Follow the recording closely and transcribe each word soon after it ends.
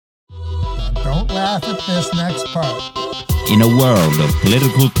laugh at this next part. In a world of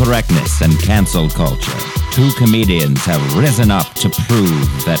political correctness and cancel culture, two comedians have risen up to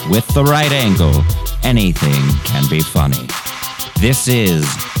prove that with the right angle, anything can be funny. This is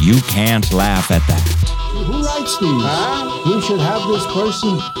You Can't Laugh at That. Who writes these? We should have this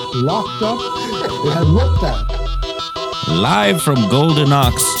person locked up and looked at. Live from Golden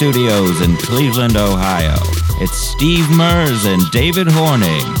Ox Studios in Cleveland, Ohio, it's Steve Mers and David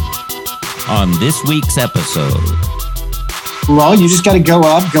Horning. On this week's episode... Well, you just got to go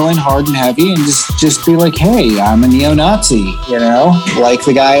in hard and heavy, and just be like, hey, I'm a neo-Nazi, you know, like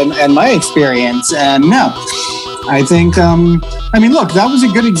the guy in my experience. And no, I think, look, that was a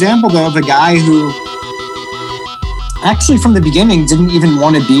good example, though, of a guy who actually from the beginning didn't even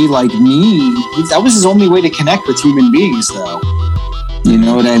want to be like me. That was his only way to connect with human beings, though. You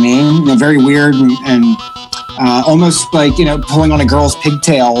know what I mean? Very weird and almost like, you know, pulling on a girl's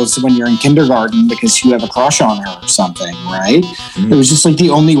pigtails when you're in kindergarten because you have a crush on her or something, right? Mm-hmm. It was just like the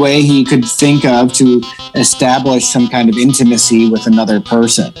only way he could think of to establish some kind of intimacy with another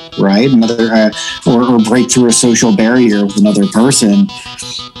person, right? Or break through a social barrier with another person.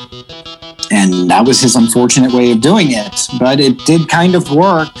 And that was his unfortunate way of doing it, but it did kind of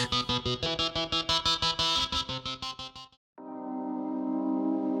work.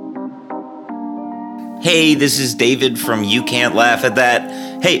 Hey, this is David from You Can't Laugh at That.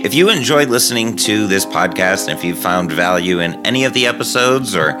 Hey, if you enjoyed listening to this podcast, and if you found value in any of the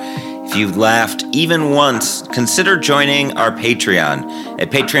episodes, or if you've laughed even once, consider joining our Patreon at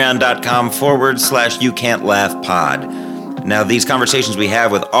patreon.com/YouCan'tLaughPod. Now, these conversations we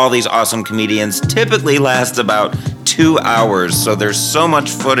have with all these awesome comedians typically last about 2 hours, so there's so much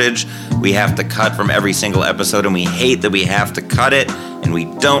footage we have to cut from every single episode, and we hate that we have to cut it, and we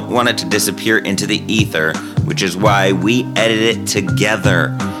don't want it to disappear into the ether, which is why we edit it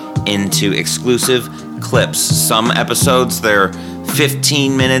together into exclusive clips. Some episodes, they're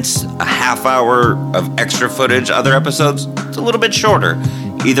 15 minutes, a half hour of extra footage. Other episodes, it's a little bit shorter.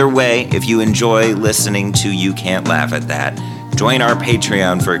 Either way, if you enjoy listening to You Can't Laugh at That, join our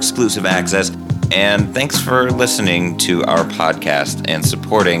Patreon for exclusive access. And thanks for listening to our podcast and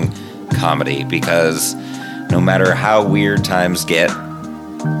supporting comedy, because no matter how weird times get,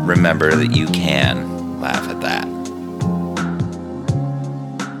 remember that you can laugh at that.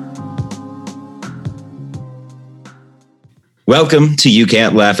 Welcome to You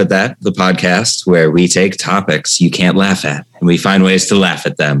Can't Laugh at That, the podcast where we take topics you can't laugh at and we find ways to laugh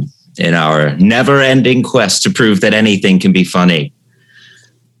at them in our never-ending quest to prove that anything can be funny.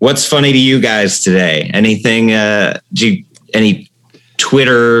 What's funny to you guys today? Anything, any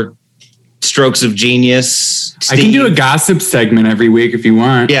Twitter strokes of genius? Steve? I can do a gossip segment every week if you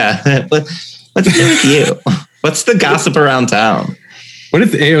want. Yeah. Let's do it with you. What's the gossip around town? What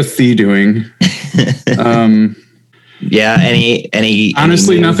is AOC doing? Yeah, any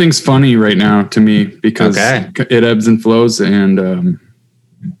honestly, nothing's funny right now to me because it ebbs and flows, and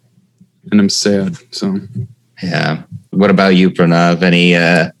I'm sad. So yeah. What about you, Pranav? Any?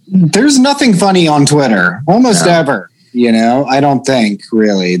 There's nothing funny on Twitter almost ever. You know, I don't think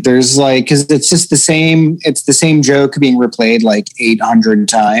really. There's like, because it's just the same. It's the same joke being replayed like 800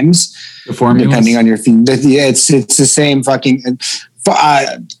 times, depending on your feed. It's the same fucking.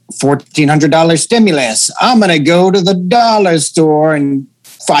 $1,400 stimulus. I'm gonna go to the dollar store and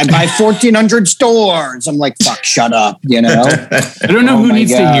buy 1,400 stores. I'm like, fuck, shut up. You know. I don't know who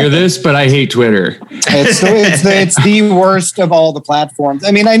needs to hear this, but I hate Twitter. It's the worst of all the platforms.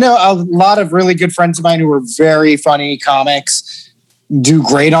 I mean, I know a lot of really good friends of mine who are very funny comics do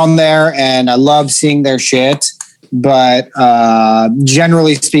great on there, and I love seeing their shit. But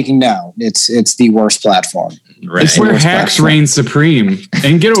generally speaking, no, it's the worst platform. Right. It's where hacks reign supreme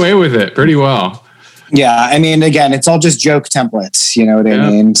and get away with it pretty well. Yeah, I mean, again, it's all just joke templates. You know what I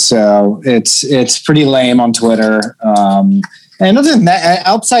mean? So it's pretty lame on Twitter. And other than that,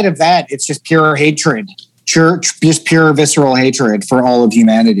 outside of that, it's just pure hatred, just pure visceral hatred for all of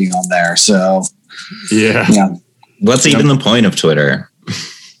humanity on there. So yeah. What's even the point of Twitter?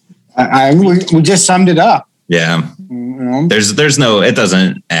 We just summed it up. Yeah. Mm-hmm. There's no, it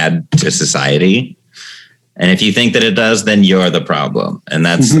doesn't add to society. And if you think that it does, then you're the problem. And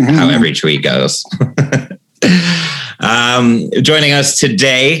that's how every tweet goes. Joining us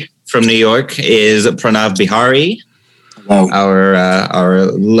today from New York is Pranav Bihari. Hello. Our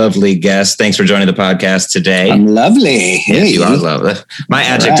lovely guest. Thanks for joining the podcast today. I'm lovely. Hey. Yes, you are lovely. My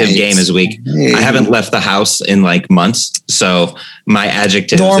adjective game is weak. Hey. I haven't left the house in like months, so my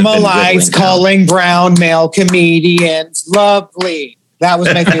adjectives normalize calling brown male comedians lovely. That was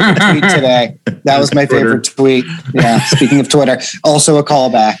my favorite tweet today. That was my favorite tweet. Yeah. Speaking of Twitter, also a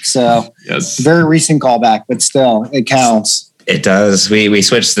callback. So yes, very recent callback, but still it counts. It does. We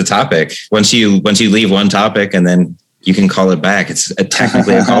switched the topic. Once you leave one topic and then you can call it back, it's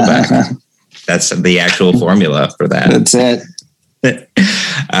technically a callback. That's the actual formula for that. That's it.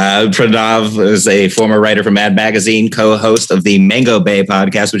 Pranav is a former writer for Mad Magazine, co-host of the Mango Bay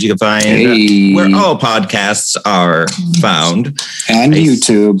podcast, which you can find where all podcasts are found. And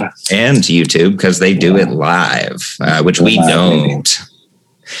YouTube. And YouTube, because they do it live, which we don't.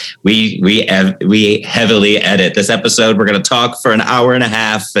 We heavily edit this episode. We're going to talk for an hour and a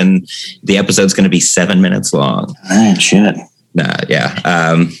half, and the episode's going to be 7 minutes long. All right, shit. Yeah.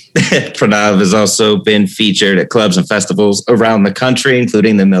 Pranav has also been featured at clubs and festivals around the country,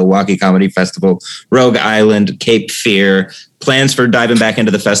 including the Milwaukee Comedy Festival, Rogue Island, Cape Fear. Plans for diving back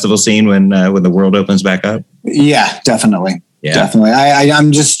into the festival scene when the world opens back up? Yeah, definitely. Yeah. Definitely.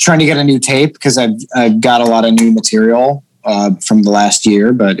 I'm just trying to get a new tape because I've got a lot of new material from the last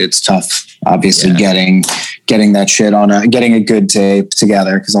year, but it's tough, obviously, getting that shit on getting a good tape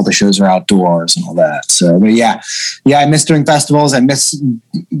together because all the shows are outdoors and all that. So, but yeah, I miss doing festivals. I miss,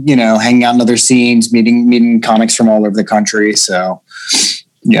 hanging out in other scenes, meeting comics from all over the country. So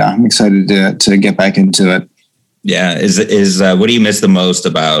yeah, I'm excited to get back into it. Yeah. Is what do you miss the most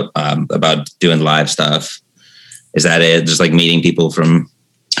about doing live stuff? Is that it? Just like meeting people from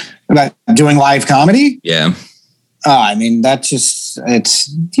about doing live comedy? Yeah. I mean, that's just,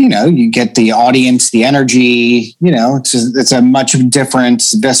 it's, you get the audience, the energy, it's a much different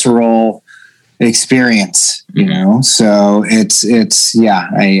visceral experience, so there's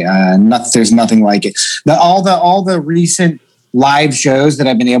nothing like it. All the recent live shows that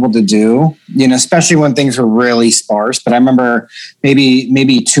I've been able to do, especially when things were really sparse. But I remember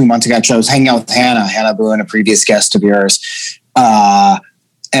maybe 2 months ago, actually, I was hanging out with Hannah Boone, a previous guest of yours.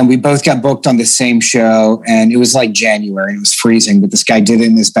 And we both got booked on the same show, and it was like January and it was freezing, but this guy did it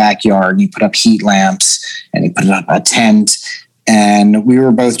in his backyard and he put up heat lamps and he put up a tent, and we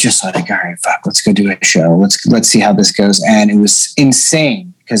were both just like, all right, fuck, let's go do a show. Let's see how this goes. And it was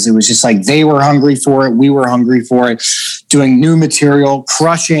insane because it was just like, they were hungry for it. We were hungry for it, doing new material,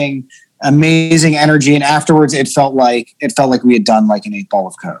 crushing, amazing energy. And afterwards it felt like we had done like an 8 ball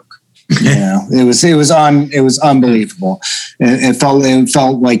of Coke. It was unbelievable. It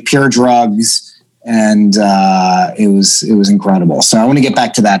felt like pure drugs, and it was incredible. So I want to get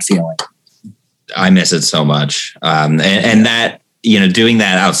back to that feeling. I miss it so much, and that doing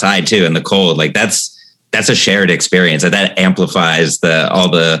that outside too in the cold, like that's a shared experience. That amplifies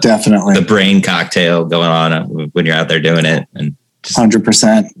definitely the brain cocktail going on when you're out there doing it, and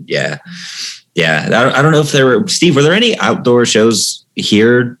 100%. Yeah. I don't know if were there any outdoor shows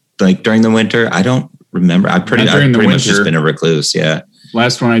here? Like during the winter, I don't remember. I've pretty much just been a recluse. Yeah.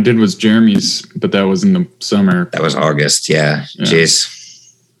 Last one I did was Jeremy's, but that was in the summer. That was August. Yeah.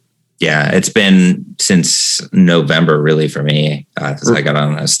 Jeez. Yeah. It's been since November really for me. Since I got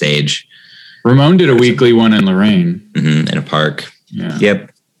on a stage. Ramon did a weekly one in Lorraine. In a park. Yeah.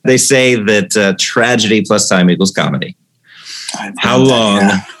 Yep. They say that tragedy plus time equals comedy.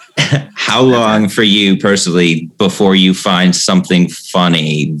 How long for you personally before you find something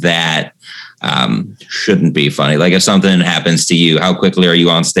funny that shouldn't be funny? Like if something happens to you, how quickly are you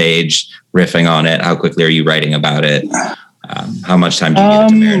on stage riffing on it? How quickly are you writing about it? How much time do you give it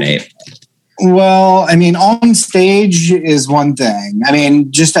to marinate? Well, I mean, on stage is one thing. I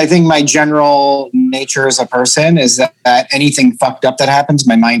mean, I think my general nature as a person is that anything fucked up that happens,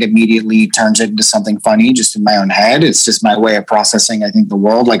 my mind immediately turns it into something funny just in my own head. It's just my way of processing, I think, the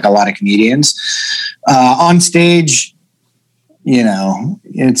world, like a lot of comedians. On stage,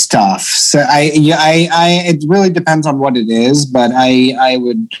 it's tough. So it really depends on what it is, but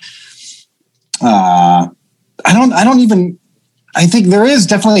I think there is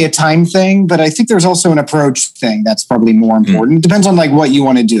definitely a time thing, but I think there's also an approach thing that's probably more important. It depends on like what you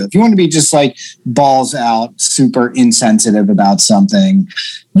want to do. If you want to be just like balls out, super insensitive about something,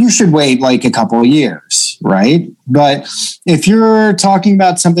 you should wait like a couple of years, right? But if you're talking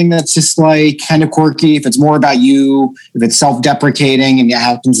about something that's just like kind of quirky, if it's more about you, if it's self-deprecating and it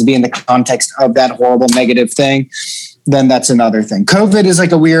happens to be in the context of that horrible negative thing, then that's another thing. COVID is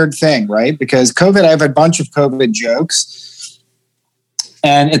like a weird thing, right? Because I have a bunch of COVID jokes.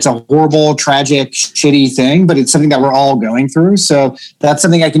 And it's a horrible, tragic, shitty thing, but it's something that we're all going through. So that's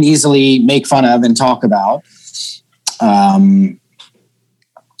something I can easily make fun of and talk about.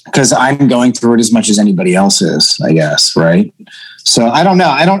 Because I'm going through it as much as anybody else is, I guess, right? So I don't know.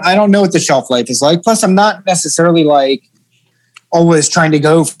 I don't know what the shelf life is like. Plus, I'm not necessarily like always trying to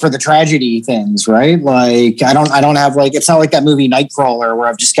go for the tragedy things, right? Like I don't have like, it's not like that movie Nightcrawler where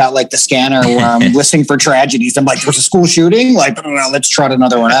I've just got like the scanner where I'm listening for tragedies. I'm like, there's a school shooting, like, I don't know, let's trot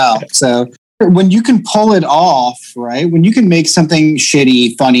another one out. So when you can pull it off, right? When you can make something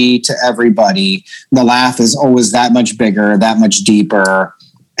shitty funny to everybody, the laugh is always that much bigger, that much deeper,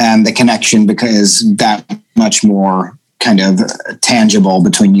 and the connection because that much more kind of tangible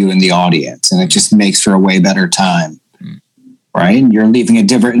between you and the audience, and it just makes for a way better time. Right? You're leaving a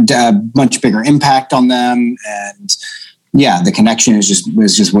much bigger impact on them. And yeah, the connection is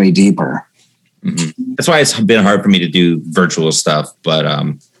just way deeper. Mm-hmm. That's why it's been hard for me to do virtual stuff. But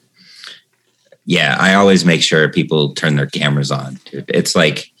yeah, I always make sure people turn their cameras on. It's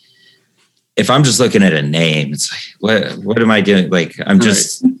like, if I'm just looking at a name, it's like, what am I doing? Like, I'm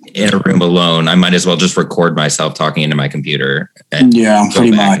just in a room alone. I might as well just record myself talking into my computer. And yeah,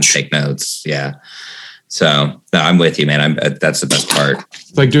 pretty much. Take notes. Yeah. So no, I'm with you, man. That's the best part.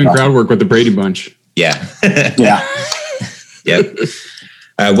 It's like doing crowd work with the Brady Bunch. Yeah. Yeah. Yep.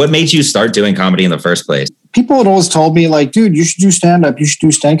 What made you start doing comedy in the first place? People had always told me like, dude, you should do stand-up. You should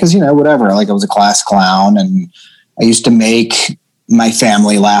do stand because, whatever. Like I was a class clown and I used to make my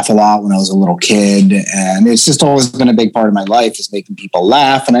family laugh a lot when I was a little kid. And it's just always been a big part of my life is making people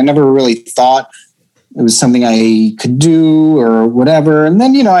laugh. And I never really thought it was something I could do or whatever. And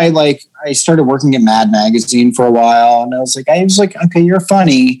then, I started working at Mad Magazine for a while and I was like, okay, you're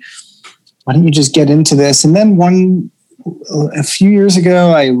funny. Why don't you just get into this? And then a few years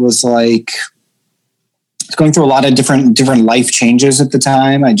ago, I was going through a lot of different life changes at the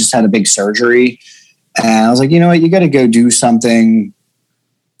time. I just had a big surgery and I was like, you know what, you got to go do something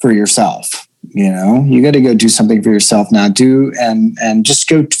for yourself. You got to go do something for yourself now. And just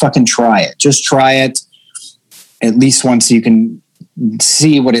go fucking try it. Just try it at least once so you can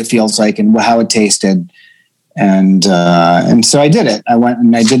see what it feels like and how it tasted. And so I did it. I went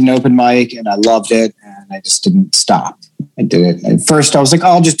and I did an open mic and I loved it. And I just didn't stop. I did it. At first I was like,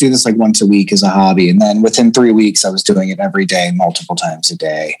 I'll just do this like once a week as a hobby. And then within 3 weeks, I was doing it every day, multiple times a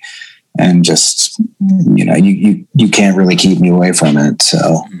day. And just, you can't really keep me away from it.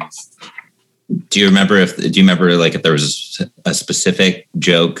 So. Do you remember if there was a specific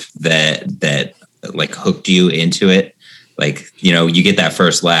joke that like hooked you into it? Like, you get that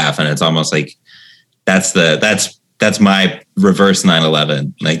first laugh and it's almost like that's my reverse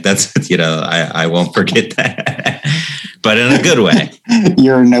 9/11. Like that's, I won't forget that, but in a good way.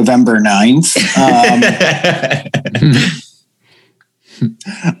 You're November 9th.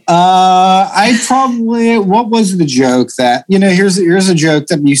 What was the joke that, here's a joke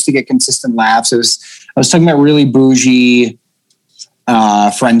that used to get consistent laughs. I was talking about really bougie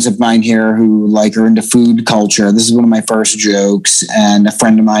friends of mine here who are into food culture. This is one of my first jokes, and a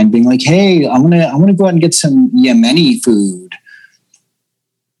friend of mine being like, "Hey, I want to go out and get some Yemeni food."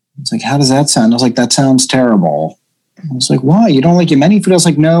 It's like, how does that sound? I was like, that sounds terrible. I was like, why? You don't like Yemeni food? I was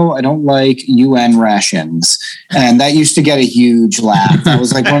like, no, I don't like UN rations. And that used to get a huge laugh. That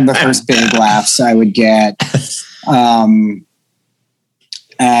was like one of the first big laughs I would get.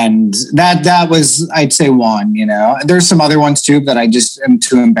 And that was, I'd say one, There's some other ones too that I just am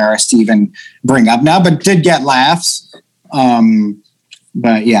too embarrassed to even bring up now, but did get laughs.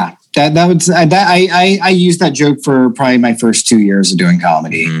 But yeah, I used that joke for probably my first 2 years of doing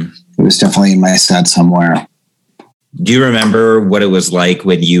comedy. Mm-hmm. It was definitely in my set somewhere. Do you remember what it was like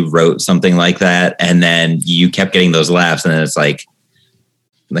when you wrote something like that and then you kept getting those laughs and then it's like,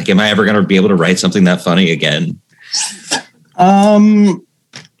 am I ever going to be able to write something that funny again? I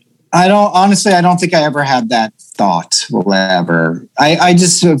don't think I ever had that thought. Whatever. I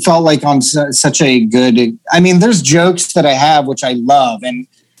just felt like on such a good, there's jokes that I have, which I love.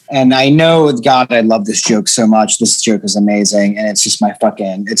 And I know, God, I love this joke so much. This joke is amazing. And it's just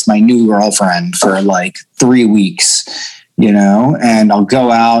it's my new girlfriend for 3 weeks, and I'll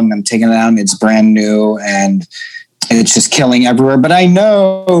go out and I'm taking it out and it's brand new and it's just killing everywhere. But I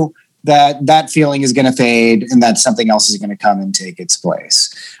know that feeling is going to fade and that something else is going to come and take its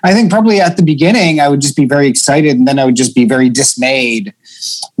place. I think probably at the beginning, I would just be very excited and then I would just be very dismayed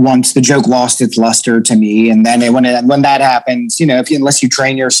once the joke lost its luster to me. And then when that happens, unless you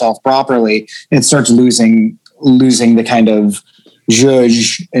train yourself properly, it starts losing the kind of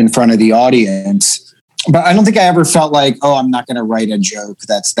zhuzh in front of the audience. But I don't think I ever felt like, oh, I'm not going to write a joke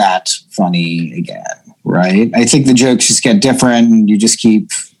that's that funny again, right? I think the jokes just get different and you just keep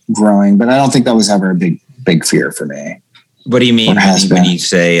growing. But I don't think that was ever a big fear for me. What do you mean when you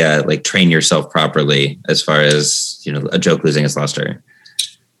say train yourself properly as far as, a joke losing its luster?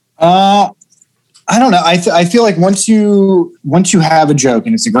 I don't know. I feel like once you have a joke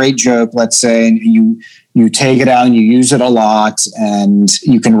and it's a great joke, let's say, and you take it out and you use it a lot, and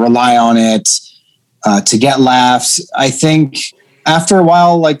you can rely on it to get laughs. I think after a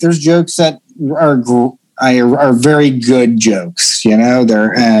while, like there's jokes that are very good jokes, you know,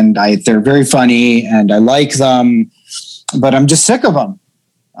 they're very funny and I like them, but I'm just sick of them.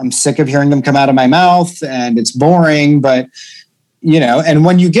 I'm sick of hearing them come out of my mouth, and it's boring. But, you know, and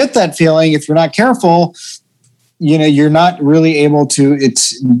when you get that feeling, if you're not careful, you know, you're not really able to,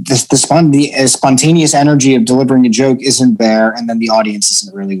 it's the spontaneous energy of delivering a joke isn't there. And then the audience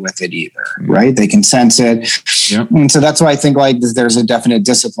isn't really with it either. Right. They can sense it. Yep. And so that's why I think like there's a definite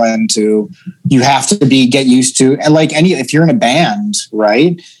discipline you have to get used to. And like if you're in a band,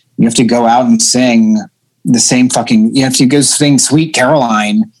 right, you have to go out and sing the same you have to go sing Sweet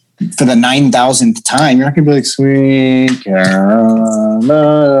Caroline for the 9,000th time. You're not going to be like, Sweet Caroline,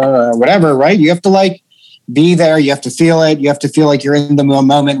 whatever. Right. You have to like, be there. You have to feel it. You have to feel like you're in the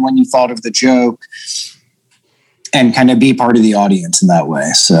moment when you thought of the joke, and kind of be part of the audience in that way.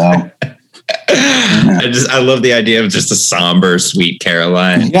 So I love the idea of just a somber Sweet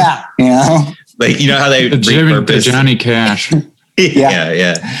Caroline. Yeah. You know, like, you know how they repurpose Johnny Cash.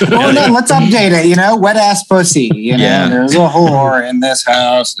 yeah. Well, then let's update it. You know, wet ass pussy. You know, there's a whore in this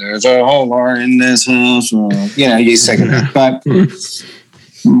house. There's a whore in this house. You know, you sick of it, but.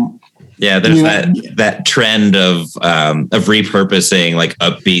 Yeah, there's that trend of repurposing like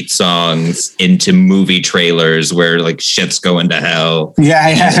upbeat songs into movie trailers where like shit's going to hell.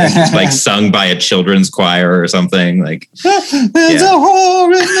 Yeah. Like sung by a children's choir or something. Like there's a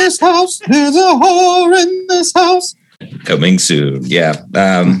whore in this house. There's a whore in this house. Coming soon. Yeah.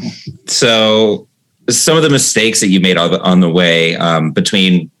 So some of the mistakes that you made on the way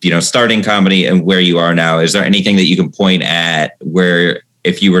between, you know, starting comedy and where you are now, is there anything that you can point at where,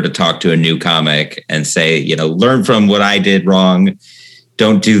 if you were to talk to a new comic and say, you know, learn from what I did wrong,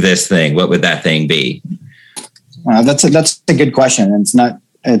 don't do this thing, what would that thing be? That's a good question. And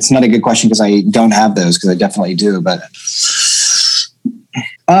it's not a good question because I don't have those, because I definitely do. But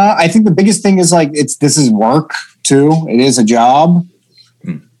I think the biggest thing is like, this is work too. It is a job.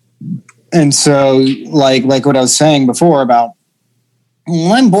 And so like what I was saying before about,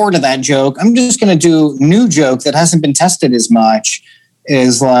 well, I'm bored of that joke, I'm just going to do new joke that hasn't been tested as much.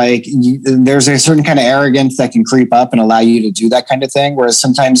 Is like there's a certain kind of arrogance that can creep up and allow you to do that kind of thing. Whereas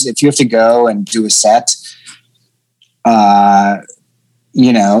sometimes if you have to go and do a set,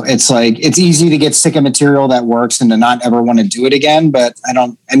 you know, it's like it's easy to get sick of material that works and to not ever want to do it again. But at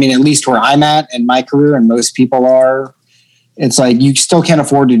least where I'm at in my career, and most people are, it's like you still can't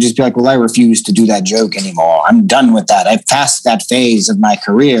afford to just be like, well, I refuse to do that joke anymore. I'm done with that. I've passed that phase of my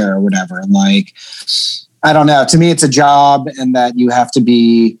career or whatever. And like, I don't know. To me, it's a job, and that you have to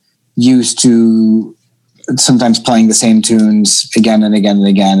be used to sometimes playing the same tunes again and again and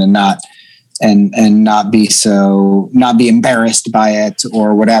again, and not be embarrassed by it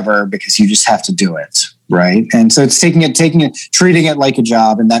or whatever, because you just have to do it, right? And so it's treating it like a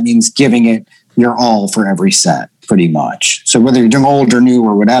job, and that means giving it your all for every set, pretty much. So whether you're doing old or new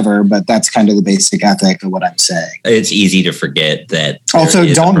or whatever, but that's kind of the basic ethic of what I'm saying. It's easy to forget that. Also,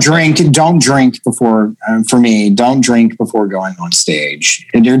 don't drink before, for me, don't drink before going on stage.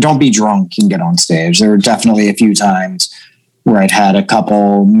 Don't be drunk and get on stage. There were definitely a few times where I'd had a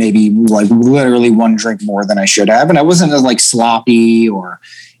couple, maybe like literally one drink more than I should have. And I wasn't like sloppy or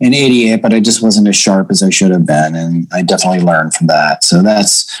an idiot, but I just wasn't as sharp as I should have been. And I definitely learned from that. So I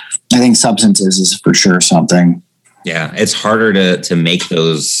think substances is for sure something. Yeah, it's harder to make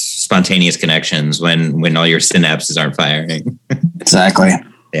those spontaneous connections when all your synapses aren't firing. Exactly.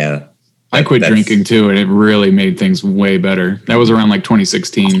 Yeah. I quit drinking too, and it really made things way better. That was around like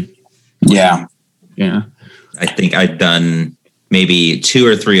 2016. Yeah. Yeah. I think I'd done maybe 2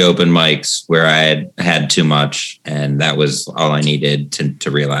 or 3 open mics where I had too much, and that was all I needed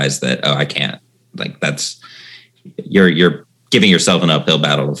to realize that, I can't. Like you're giving yourself an uphill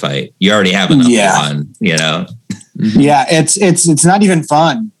battle to fight. You already have enough fun, you know? Yeah, it's not even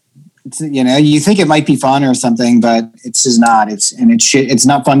fun. It's, you know, you think it might be fun or something, but it's just not. It's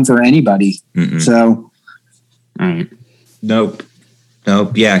not fun for anybody. Mm-mm. So, Nope.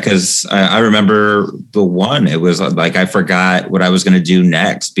 Yeah, because I remember the one. It was like I forgot what I was going to do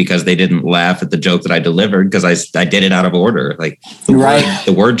next because they didn't laugh at the joke that I delivered because I did it out of order. Like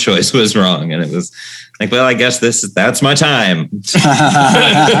the word choice was wrong, and it was like, well, I guess that's my time.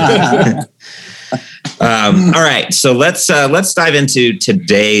 All right, so let's dive into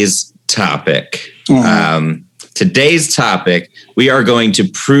today's topic. Today's topic, we are going to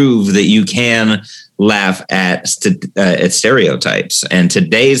prove that you can laugh at stereotypes. And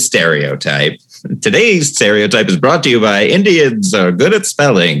today's stereotype Today's stereotype is brought to you by Indians are good at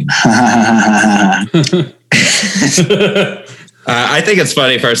spelling. I think it's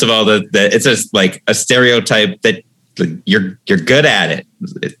funny, first of all, that it's just like a stereotype that you're good at it.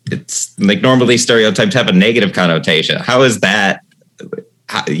 It's like normally stereotypes have a negative connotation. How is that?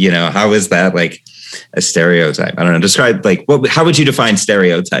 How is that like a stereotype? I don't know. Describe like how would you define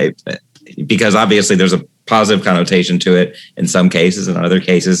stereotype? Because obviously there's a positive connotation to it in some cases. In other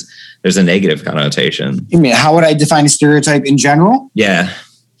cases, there's a negative connotation. You mean how would I define a stereotype in general? Yeah.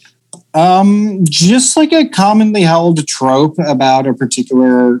 Just like a commonly held trope about a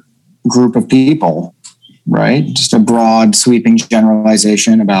particular group of people, right? Just a broad sweeping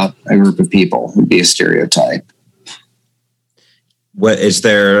generalization about a group of people would be a stereotype. What is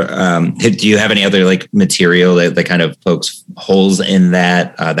there? Do you have any other like material that kind of pokes holes in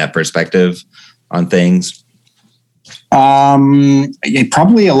that perspective on things?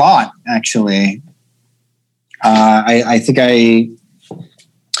 Probably a lot, actually. I think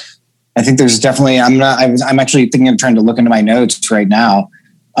there's definitely. I'm actually thinking of trying to look into my notes right now.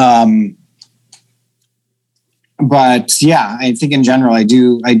 But yeah, I think in general, I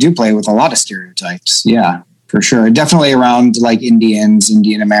do play with a lot of stereotypes. Yeah, for sure. Definitely around like Indians,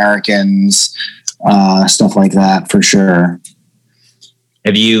 Indian Americans, stuff like that, for sure.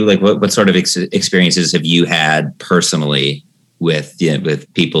 Have you like what sort of experiences have you had personally with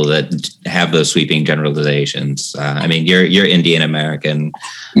people that have those sweeping generalizations? I mean, you're Indian American,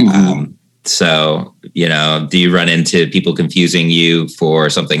 so do you run into people confusing you for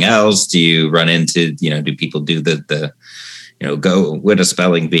something else? Do you run into do people do the go would a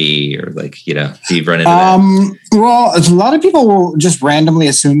spelling bee, or like do you run into that? Well, a lot of people will just randomly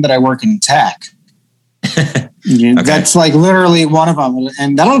assume that I work in tech. Okay. That's like literally one of them,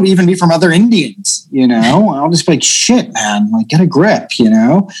 and that'll even be from other Indians. I'll just be like, "Shit, man! Like, get a grip."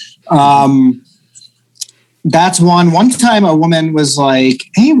 That's one. One time, a woman was like,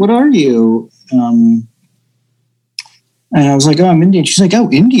 "Hey, what are you?" And I was like, "Oh, I'm Indian." She's like, "Oh,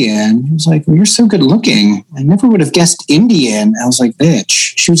 Indian." I was like, "Well, you're so good looking. I never would have guessed Indian." I was like,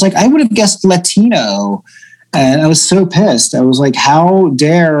 "Bitch." She was like, "I would have guessed Latino," and I was so pissed. I was like, "How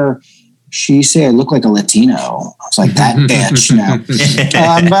dare she say I look like a Latino?" I was like, "That bitch."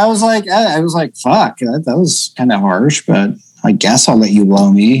 But I was like, "Fuck, that was kind of harsh." But I guess I'll let you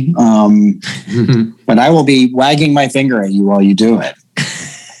blow me. But I will be wagging my finger at you while you do it.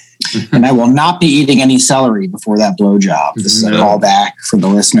 And I will not be eating any celery before that blowjob. This is a callback for the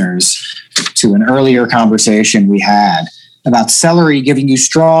listeners to an earlier conversation we had about celery giving you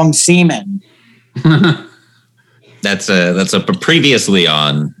strong semen. That's a previously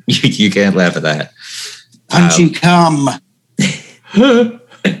on. You can't laugh at that. Punchy cum.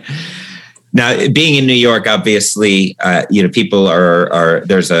 Now, being in New York, obviously, people are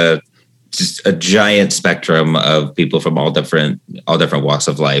there's just a giant spectrum of people from all different walks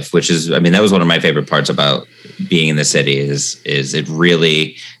of life, which is, that was one of my favorite parts about being in the city is it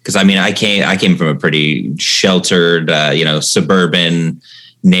really, because I came from a pretty sheltered, suburban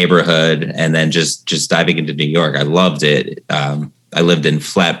neighborhood, and then just diving into New York, I loved it. I lived in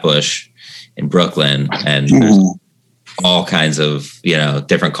Flatbush in Brooklyn, and there's all kinds of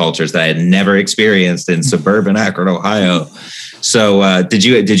different cultures that I had never experienced in suburban Akron, Ohio. So did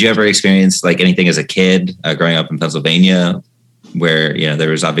you ever experience like anything as a kid growing up in Pennsylvania where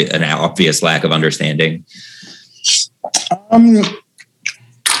there was an obvious lack of understanding?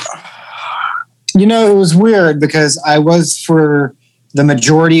 It was weird because I was, for the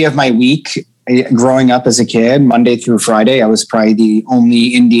majority of my week growing up as a kid, Monday through Friday, I was probably the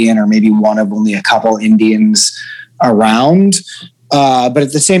only Indian, or maybe one of only a couple Indians around. But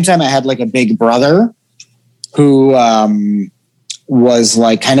at the same time, I had like a big brother who was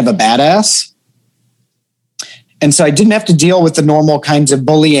like kind of a badass. And so I didn't have to deal with the normal kinds of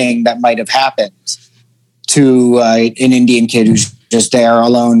bullying that might have happened to an Indian kid who's just there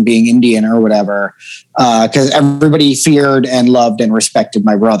alone being Indian or whatever. Because everybody feared and loved and respected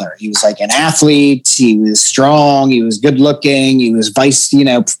my brother. He was like an athlete. He was strong. He was good looking. He was vice,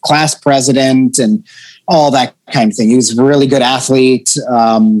 class president and all that kind of thing. He was a really good athlete.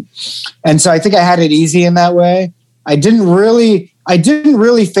 And so I think I had it easy in that way. I didn't really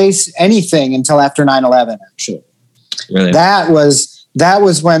face anything until after 9/11, actually. Really? That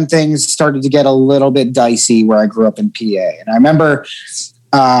was when things started to get a little bit dicey where I grew up in PA. And I remember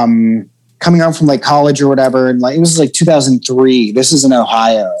coming home from like college or whatever, and like it was like 2003. This is in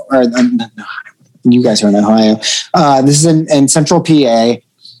Ohio, or you guys are in Ohio. This is in central PA.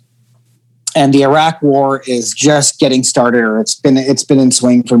 and the Iraq War is just getting started, or it's been in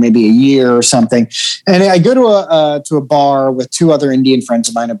swing for maybe a year or something. And I go to a bar with two other Indian friends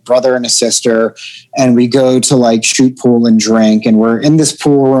of mine, a brother and a sister, and we go to like shoot pool and drink. And we're in this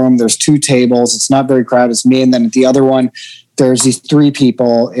pool room. There's two tables. It's not very crowded. It's me, and then at the other one, there's these three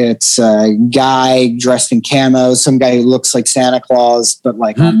people. It's a guy dressed in camo, some guy who looks like Santa Claus, but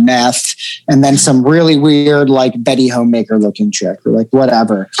like on meth, and then some really weird, like Betty Homemaker looking chick, or like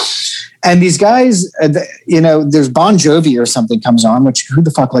whatever. And these guys, there's Bon Jovi or something comes on, which who the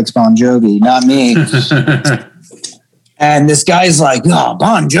fuck likes Bon Jovi? Not me. And this guy's like, oh,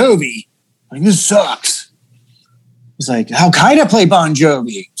 Bon Jovi. Like, this sucks. He's like, Al Qaeda play Bon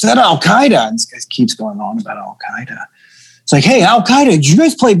Jovi. Is that Al Qaeda? And this guy keeps going on about Al Qaeda. It's like, hey, Al Qaeda, did you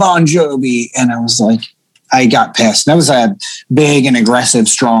guys play Bon Jovi? And I was like, I got pissed. And I was a big and aggressive,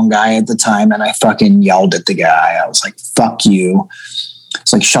 strong guy at the time. And I fucking yelled at the guy. I was like, fuck you.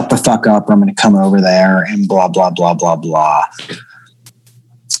 It's like, shut the fuck up, or I'm going to come over there and blah, blah, blah, blah, blah.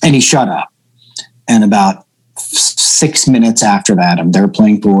 And he shut up. And about 6 minutes after that, I'm there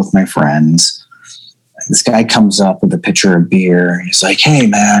playing pool with my friends. This guy comes up with a pitcher of beer. He's like, hey,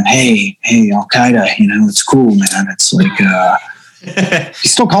 man, hey, Al Qaeda, it's cool, man. It's like,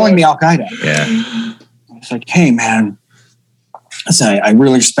 he's still calling me Al Qaeda. Yeah. It's like, hey, man. I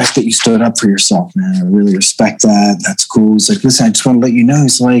really respect that you stood up for yourself, man. I really respect that. That's cool. He's like, listen, I just want to let you know.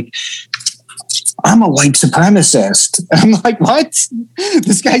 He's like, I'm a white supremacist. I'm like, what?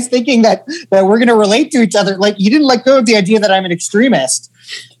 This guy's thinking that we're going to relate to each other. Like, he didn't let go of the idea that I'm an extremist.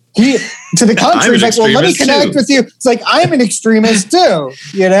 He, to the contrary, he's like, well, let me connect with you. It's like, I'm an extremist too,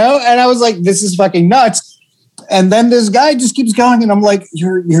 And I was like, this is fucking nuts. And then this guy just keeps going, and I'm like,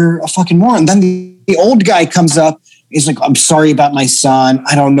 you're a fucking moron. And then the old guy comes up. He's like, I'm sorry about my son.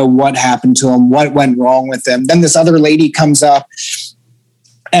 I don't know what happened to him, what went wrong with him. Then this other lady comes up,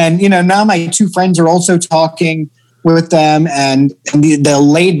 and now my two friends are also talking with them, and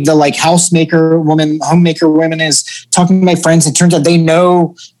the like homemaker woman is talking to my friends. It turns out they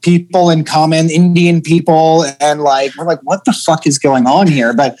know people in common, Indian people, and like we're like, what the fuck is going on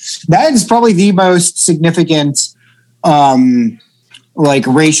here? But that is probably the most significant like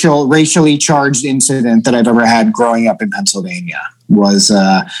racially charged incident that I've ever had growing up in Pennsylvania was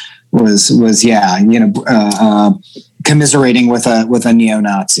commiserating with a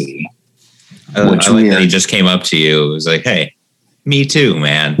neo-Nazi. I like that he just came up to you. It was like, hey, me too,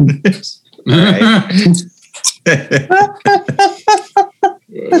 man. All right.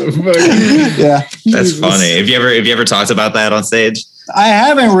 Yeah, that's funny. Have you ever talked about that on stage? I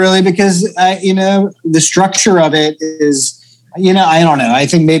haven't really, because the structure of it is, I don't know. I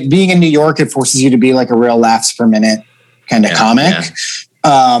think being in New York, it forces you to be like a real laughs per minute kind of comic.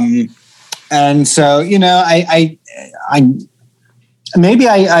 Yeah. And so, I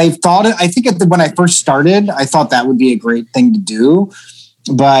think when I first started, I thought that would be a great thing to do,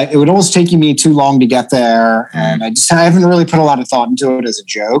 but it would always take me too long to get there. And I haven't really put a lot of thought into it as a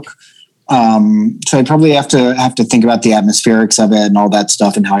joke. So I probably have to think about the atmospherics of it and all that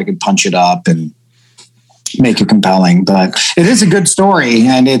stuff, and how I could punch it up and make it compelling. But it is a good story,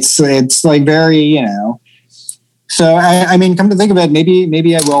 and it's like very, so I mean, come to think of it,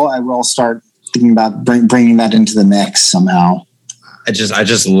 maybe I will start thinking about bringing that into the mix somehow. I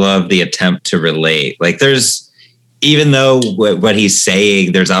just love the attempt to relate. Like, there's, even though what he's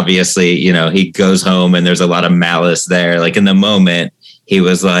saying, there's obviously, he goes home and there's a lot of malice there. Like, in the moment, he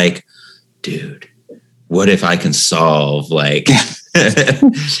was like, dude, what if I can solve, like,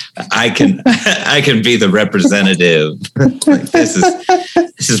 I can be the representative. Like, this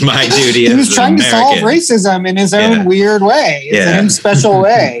is my duty. He was trying to solve racism in his own weird way, his own special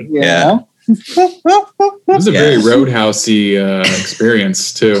way. You know? It was a very Roadhouse-y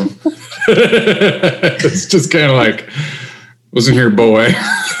experience too. It's just kind of like, wasn't here, boy.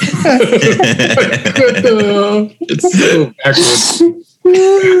 It's so backwards.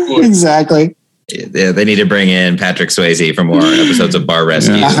 Exactly. Yeah, they need to bring in Patrick Swayze for more episodes of Bar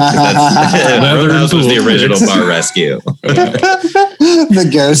Rescue. Roadhouse was the original Bar Rescue. The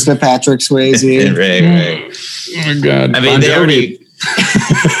ghost of Patrick Swayze. Right. Oh my God. I mean, they already.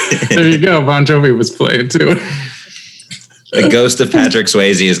 There you go. Bon Jovi was playing too. The ghost of Patrick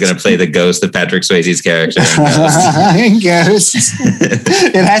Swayze is going to play the ghost of Patrick Swayze's character. Ghost.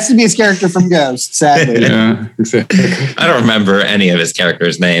 It has to be his character from Ghost, sadly. Yeah, exactly. I don't remember any of his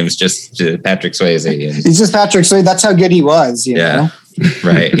characters' names, just Patrick Swayze. He's just Patrick Swayze. That's how good he was, you know?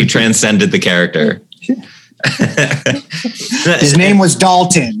 Right. He transcended the character. His name was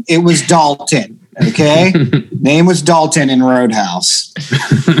Dalton. It was Dalton. Okay? Name was Dalton in Roadhouse.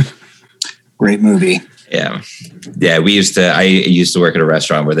 Great movie. Yeah. I used to work at a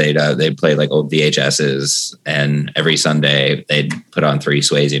restaurant where they'd play like old VHSs, and every Sunday they'd put on 3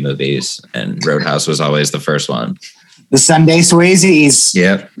 Swayze movies, and Roadhouse was always the first one. The Sunday Swayzes.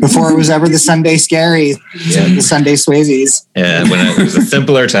 Yep. Before it was ever the Sunday Scaries. Yep. The Sunday Swayzes. Yeah, when it was a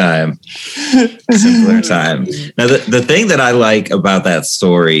simpler time. Now, the thing that I like about that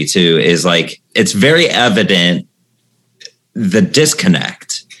story too is like it's very evident the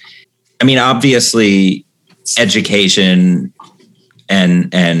disconnect. I mean, obviously, education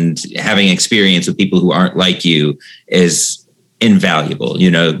and having experience with people who aren't like you is invaluable. You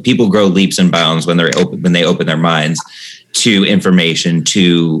know, people grow leaps and bounds when they open their minds to information,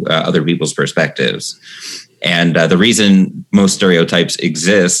 to other people's perspectives. And the reason most stereotypes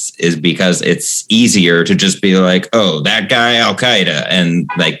exist is because it's easier to just be like, oh, that guy, Al-Qaeda, and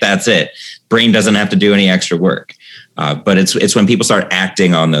like that's it. Brain doesn't have to do any extra work. But it's when people start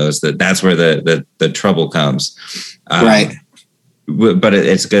acting on those that's where the trouble comes. Right. But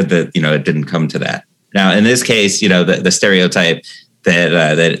it's good that it didn't come to that. Now, in this case, the stereotype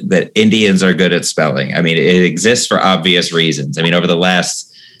that Indians are good at spelling. I mean, it exists for obvious reasons. I mean, over the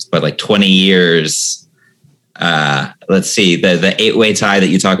last 20 years, let's see, the 8-way tie that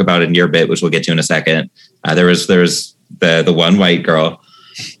you talk about in your bit, which we'll get to in a second. There was the one white girl,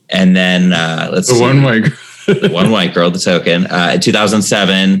 and then the one white girl, the token. In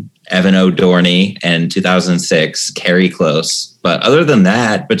 2007, Evan O'Dourney, and 2006, Carrie Close. But other than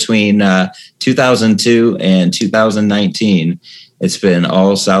that, between 2002 and 2019, it's been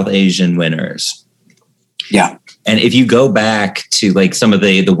all South Asian winners. Yeah. And if you go back to like some of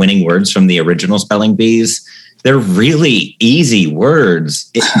the winning words from the original spelling bees, they're really easy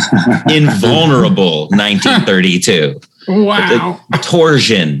words. Invulnerable, 1932. Wow.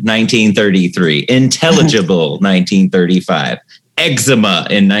 Torsion, 1933. Intelligible, 1935. Eczema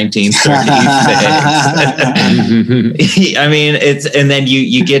in 1936. I mean, and then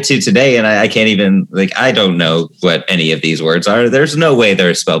you get to today, and I can't even I don't know what any of these words are. There's no way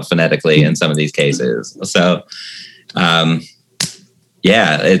they're spelled phonetically in some of these cases. So,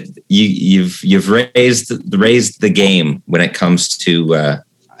 you've raised the game when it comes to.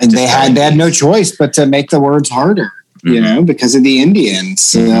 And they had no choice but to make the words harder, because of the Indians.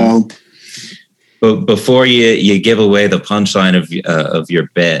 So. But before you give away the punchline of your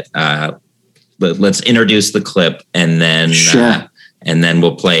bit, let's introduce the clip, and then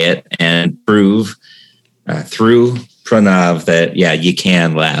we'll play it and prove through Pranav that you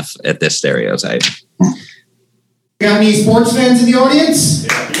can laugh at this stereotype. Got any sports fans in the audience?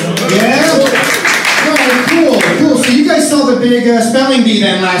 Yeah. Oh, cool. So you guys saw the big spelling bee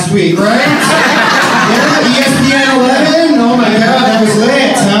then last week, right? Yeah, ESPN 11. Oh my God, that was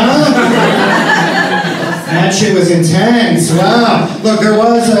lit, huh? That shit was intense. Wow. Look, there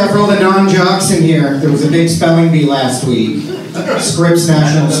was, for all the non-jocks in here, there was a big spelling bee last week. Scripps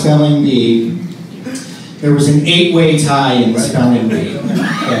National Spelling Bee. There was an 8-way tie in the spelling bee.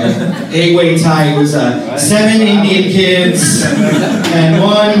 Okay? 8-way tie was 7 Indian kids and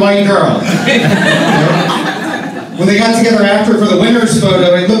 1 white girl. When they got together after for the winner's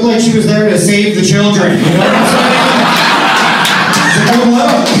photo, it looked like she was there to save the children. You know what I'm saying? It's a good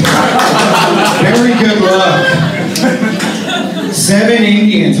look. Very good luck. 7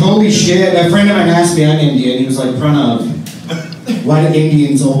 Indians. Holy shit. A friend of mine asked me, I'm Indian. He was like, Pranav, why do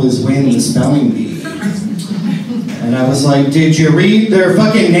Indians always win the spelling bee? And I was like, did you read their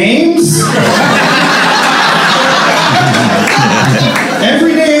fucking names?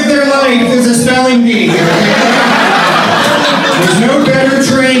 Every day of their life is a spelling bee. There's no better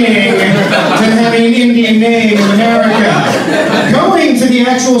training than having an Indian name in America. Going to the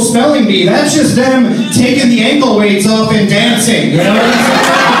actual spelling bee, that's just them taking the ankle weights off and dancing, you know what I'm saying?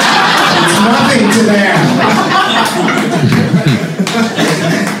 It's nothing to them.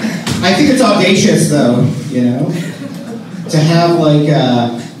 I think it's audacious though, to have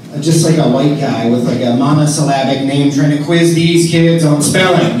just like a white guy with like a monosyllabic name trying to quiz these kids on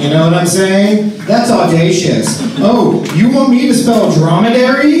spelling, you know what I'm saying? That's audacious. Oh, you want me to spell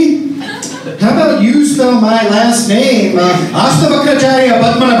dromedary? How about you spell my last name? Astavakacharya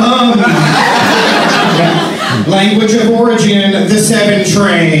Padmanabham. Language of origin, the 7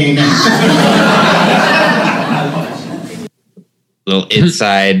 train. Little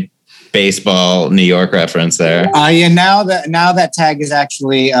inside baseball New York reference there. Now that tag is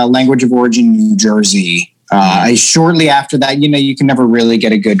actually language of origin New Jersey. Shortly after that, you can never really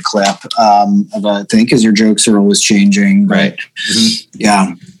get a good clip of a thing because your jokes are always changing. Right.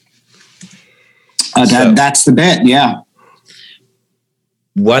 Yeah. That's the bit. Yeah.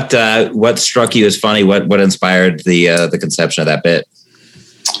 What struck you as funny? What inspired the conception of that bit?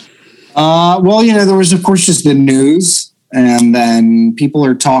 Well, there was, of course, just the news, and then people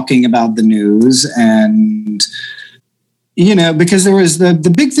are talking about the news, and because there was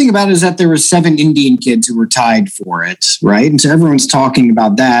the big thing about it is that there were 7 Indian kids who were tied for it, right? And so everyone's talking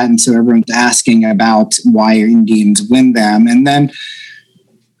about that, and so everyone's asking about why Indians win them, and then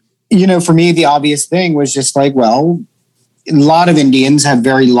for me, the obvious thing was just like, well, a lot of Indians have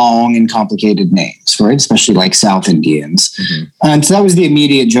very long and complicated names, right? Especially like South Indians. Mm-hmm. And so that was the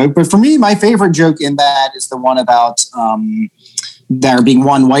immediate joke. But for me, my favorite joke in that is the one about there being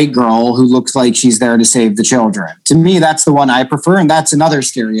one white girl who looks like she's there to save the children. To me, that's the one I prefer. And that's another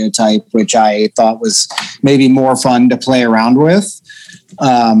stereotype, which I thought was maybe more fun to play around with.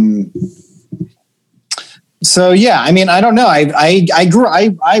 So, yeah, I mean, I don't know.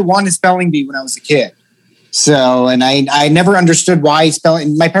 I wanted spelling bee when I was a kid. So, and I never understood why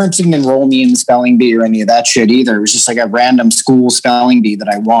my parents didn't enroll me in the spelling bee or any of that shit either. It was just like a random school spelling bee that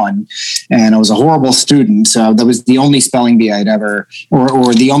I won. And I was a horrible student. So that was the only spelling bee I'd ever,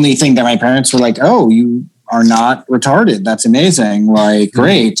 or the only thing that my parents were like, oh, you are not retarded. That's amazing. Like,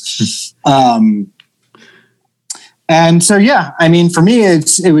 great. And so, yeah, I mean, for me,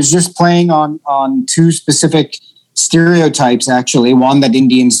 it was just playing on 2 specific stereotypes, actually. One, that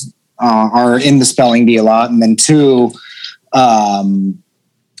Indians are in the spelling bee a lot, and then 2,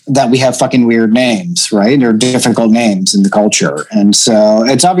 that we have fucking weird names, right? Or difficult names in the culture. And so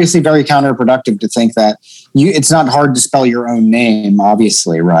it's obviously very counterproductive to think that it's not hard to spell your own name,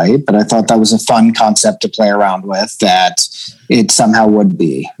 obviously, right? But I thought that was a fun concept to play around with, that it somehow would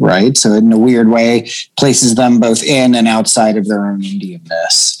be, right? So in a weird way, places them both in and outside of their own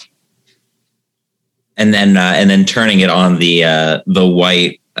Indianness. And then turning it on the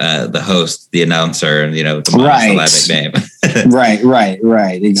white, the host, the announcer, and the monosyllabic name.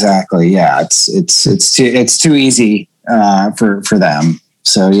 Right. Exactly. Yeah, it's too easy for them.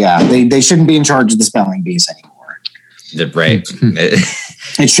 So yeah, they shouldn't be in charge of the spelling bees anymore. Right.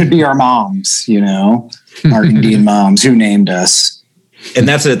 It should be our moms, our Indian moms who named us. And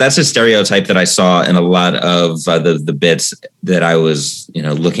that's a stereotype that I saw in a lot of the bits that I was,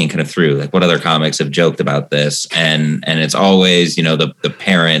 looking kind of through, like what other comics have joked about this. And it's always, the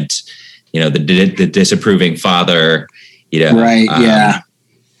parent, the disapproving father, Right. Yeah.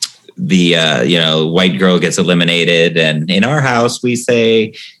 The, white girl gets eliminated. And in our house, we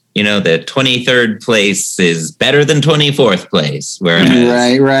say, the 23rd place is better than 24th place. Whereas,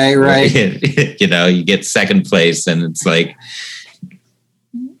 right. You get 2nd place and it's like,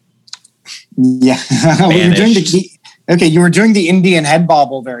 yeah. You were doing the Indian head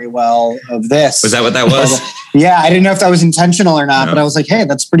bobble very well of this. Was that what that was? Yeah, I didn't know if that was intentional or not, but I was like, hey,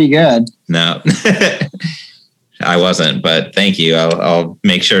 that's pretty good. No, I wasn't, but thank you. I'll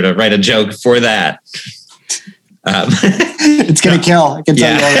make sure to write a joke for that. It's going to kill. I can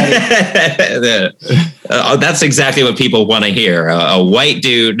tell you already. That's exactly what people want to hear. A white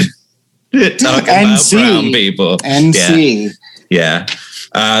dude talking about brown people. NC. Yeah.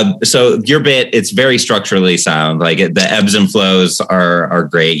 So your bit, it's very structurally sound. Like the ebbs and flows are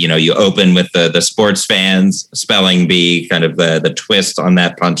great. You open with the sports fans, spelling bee, kind of the twist on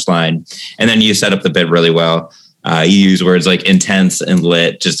that punchline. And then you set up the bit really well. You use words like intense and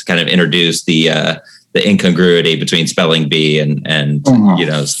lit just to kind of introduce the incongruity between spelling bee and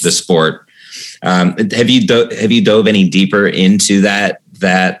the sport. Have you dove any deeper into that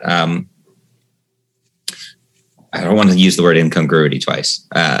I don't want to use the word incongruity twice,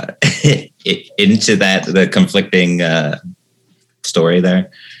 into the conflicting story there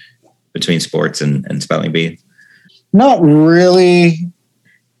between sports and spelling bee? Not really,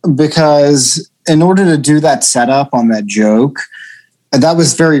 because in order to do that setup on that joke, that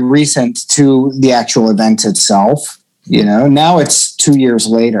was very recent to the actual event itself. Now it's 2 years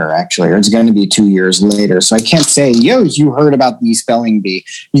later, actually, or it's going to be 2 years later. So I can't say, you heard about the spelling bee.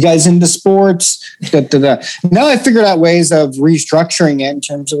 You guys into sports? Now I figured out ways of restructuring it in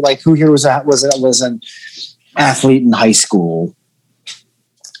terms of like who here was an athlete in high school,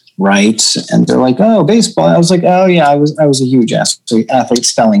 right? And they're like, oh, baseball. I was like, oh yeah, I was a huge athlete,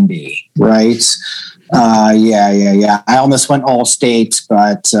 spelling bee, right? Yeah. I almost went all state,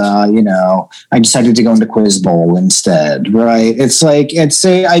 but I decided to go into Quiz Bowl instead. Right? It's like I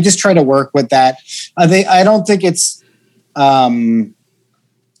just try to work with that. I don't think it's the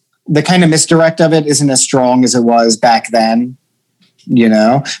kind of misdirect of it isn't as strong as it was back then.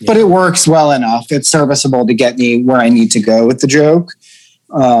 But it works well enough. It's serviceable to get me where I need to go with the joke.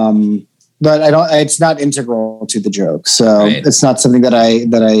 But it's not integral to the joke, so It's not something that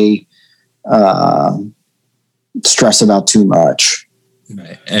I stress about too much.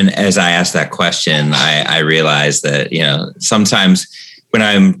 Right. And as I asked that question, I realized that, sometimes when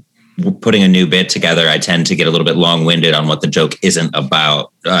I'm putting a new bit together, I tend to get a little bit long-winded on what the joke isn't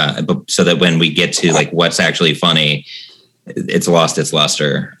about, so that when we get to like what's actually funny, it's lost its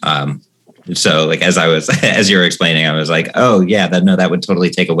luster. So like as you were explaining, I was like, oh yeah, that would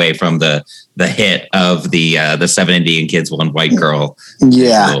totally take away from the hit of the 7 Indian kids, 1 white girl.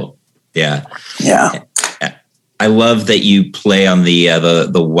 Yeah. Cool. Yeah. Yeah. I love that you play on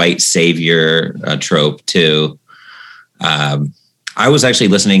the white savior trope too. I was actually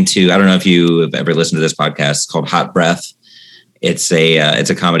listening to, I don't know if you have ever listened to this podcast, it's called Hot Breath. It's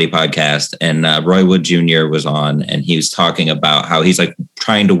a comedy podcast, and Roy Wood Jr. was on, and he was talking about how he's like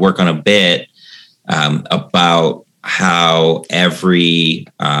trying to work on a bit about how every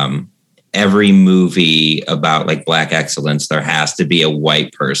movie about like Black excellence, there has to be a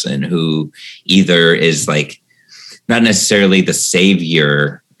white person who either is like not necessarily the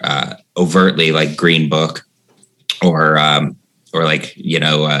savior overtly, like Green Book, or like, you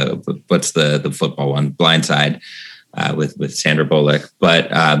know, what's the football one, Blindside. With Sandra Bullock, but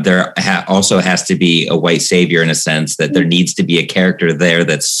there also has to be a white savior in a sense that there needs to be a character there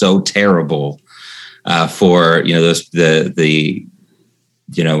that's so terrible for, you know, the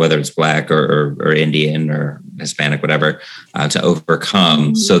you know, whether it's Black or Indian or Hispanic, whatever, to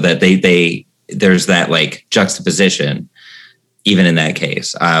overcome, so that they there's that like juxtaposition even in that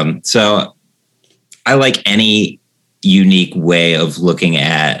case. So I like any unique way of looking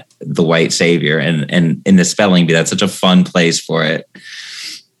at the white savior, and in the spelling bee, that's such a fun place for it.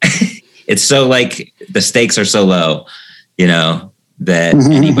 It's so like the stakes are so low, you know, that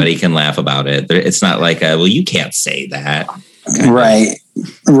anybody can laugh about it. It's not like well, you can't say that. Right.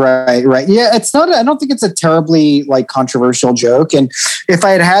 Yeah, it's not. I don't think it's a terribly like controversial joke. And if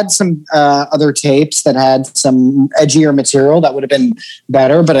I had some other tapes that had some edgier material, that would have been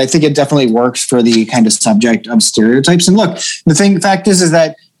better. But I think it definitely works for the kind of subject of stereotypes. And look, the fact is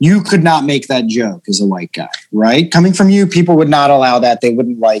that you could not make that joke as a white guy, right? Coming from you, people would not allow that. They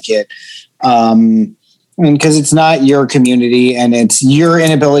wouldn't like it. And because it's not your community, and it's your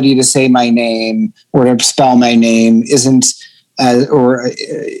inability to say my name or to spell my name isn't, or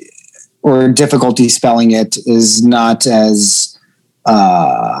difficulty spelling it is not as,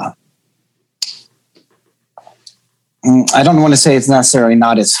 I don't want to say it's necessarily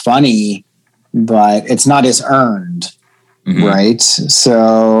not as funny, but it's not as earned. Mm-hmm. Right.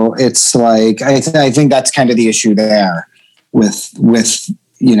 So it's like, I think that's kind of the issue there with,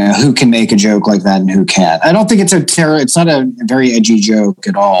 you know, who can make a joke like that and who can't. I don't think it's it's not a very edgy joke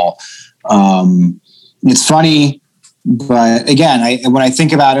at all. It's funny, but again, when I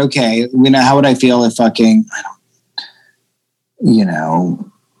think about, okay, you know, how would I feel if you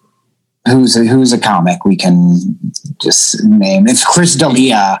know, who's a comic we can just name? If Chris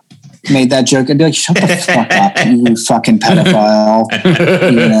D'Elia made that joke, I'd be like, shut the fuck up, you fucking pedophile.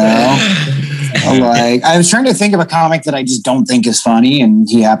 You know? Like, I was trying to think of a comic that I just don't think is funny, and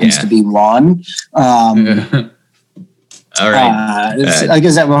he happens to be one. All right. I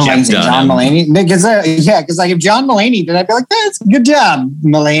guess that reminds me, John Mulaney. Because like if John Mulaney did, I'd be like, that's good job,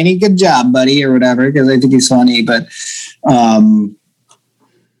 Mulaney, good job, buddy, or whatever, because I think he's funny. But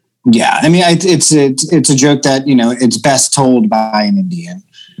yeah, I mean, it's a joke that, you know, it's best told by an Indian.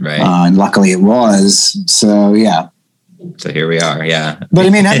 Right. And luckily it was. So, yeah. So here we are. Yeah. But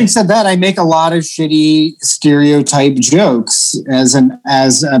I mean, having said that, I make a lot of shitty stereotype jokes as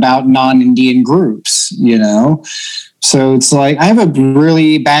about non-Indian groups, you know? So it's like, I have a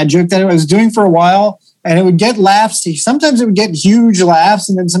really bad joke that I was doing for a while, and it would get laughs. Sometimes it would get huge laughs.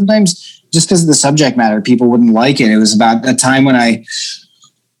 And then sometimes just because of the subject matter, people wouldn't like it. It was about a time when I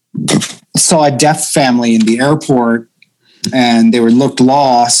saw a deaf family in the airport, and they looked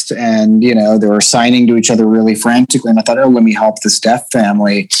lost, and, you know, they were signing to each other really frantically. And I thought, oh, let me help this deaf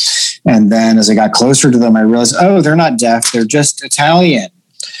family. And then as I got closer to them, I realized, oh, they're not deaf. They're just Italian.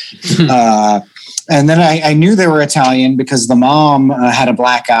 And then I knew they were Italian because the mom had a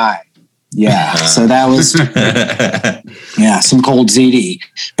black eye. Yeah. So that was, some cold ZD.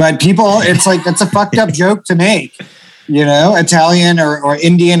 But people, it's like, that's a fucked up joke to make. You know, Italian or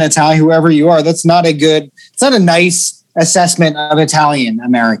Indian, Italian, whoever you are, it's not a nice assessment of Italian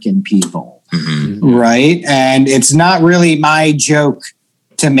American people. Mm-hmm. Right. And it's not really my joke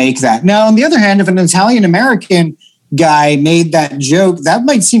to make that. Now, on the other hand, if an Italian American guy made that joke, that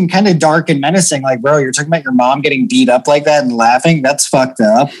might seem kind of dark and menacing. Like, bro, you're talking about your mom getting beat up like that and laughing. That's fucked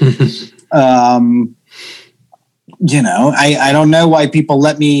up. You know, I don't know why people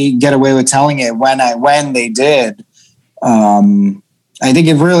let me get away with telling it when they did. I think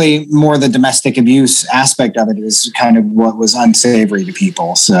it really more the domestic abuse aspect of it is kind of what was unsavory to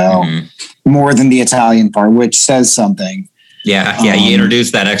people. So more than the Italian part, which says something. Yeah. You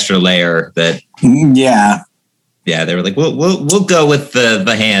introduced that extra layer that. Yeah. Yeah, they were like, we'll go with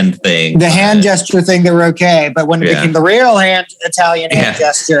the hand thing. The hand gesture thing, they were okay, but when it became the real Italian hand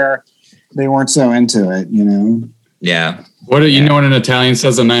gesture, they weren't so into it, you know? Yeah. What you know what an Italian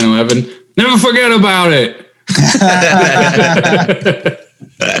says on 9/11? Never forget about it.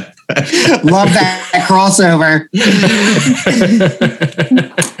 Love that crossover.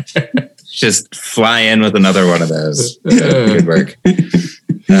 Just fly in with another one of those. Good work.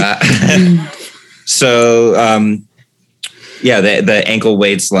 So, the ankle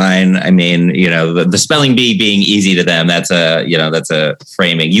weights line. I mean, the spelling bee being easy to them. That's a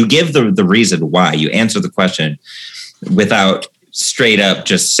framing. You give the reason why. You answer the question without straight up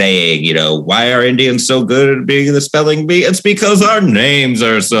just saying, why are Indians so good at being the spelling bee? It's because our names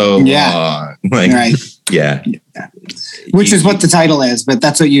are so long. Right. Yeah. Which is what the title is, but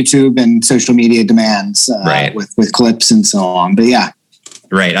that's what YouTube and social media demands, right. with clips and so on. But yeah.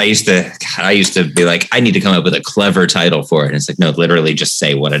 Right. I used to be like, I need to come up with a clever title for it. And it's like, no, literally just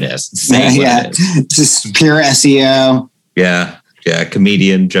say what it is. It is. Just pure SEO. Yeah. Yeah.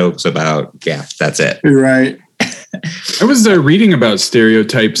 Comedian jokes about, that's it. Right. I was reading about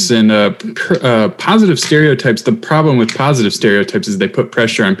stereotypes and positive stereotypes. The problem with positive stereotypes is they put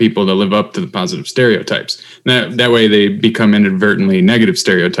pressure on people to live up to the positive stereotypes. That way they become inadvertently negative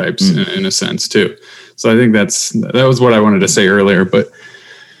stereotypes in a sense too. So I think that was what I wanted to say earlier, but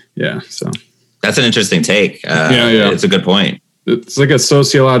so that's an interesting take. It's a good point. It's like a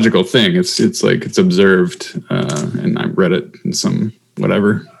sociological thing. It's like it's observed, and I read it in some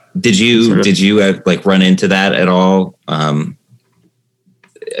whatever. Did you run into that at all?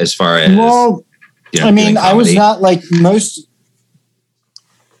 As far as I mean, I was not like most.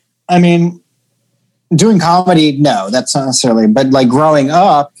 I mean, doing comedy, no, that's not necessarily. But like growing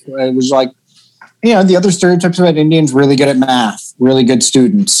up, it was like, the other stereotypes about Indians: really good at math, really good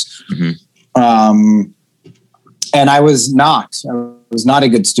students. Mm-hmm. And I was not a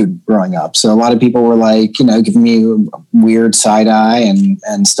good student growing up. So a lot of people were like, giving me weird side eye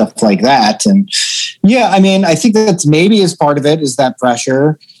and stuff like that. And I mean, I think that's maybe as part of it is that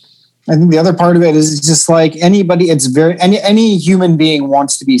pressure. I think the other part of it is just like anybody, any human being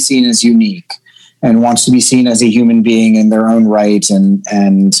wants to be seen as unique and wants to be seen as a human being in their own right. And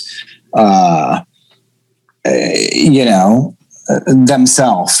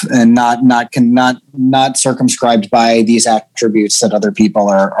themselves and not circumscribed by these attributes that other people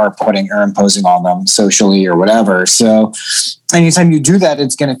are putting or imposing on them socially or whatever. So anytime you do that,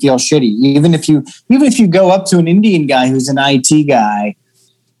 it's going to feel shitty. Even if you go up to an Indian guy who's an IT guy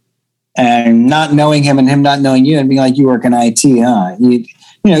and not knowing him and him not knowing you and being like, you work in IT, huh?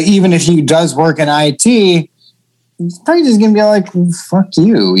 Even if he does work in IT, he's probably just going to be like, fuck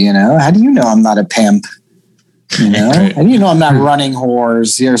you, how do you know I'm not a pimp? Right. And I'm not running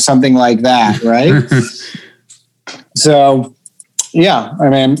whores or something like that, right? So, I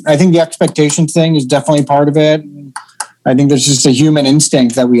mean, I think the expectation thing is definitely part of it. I think there's just a human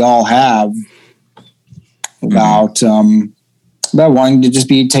instinct that we all have about wanting to just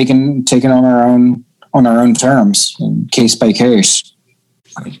be taken on our own terms, case by case.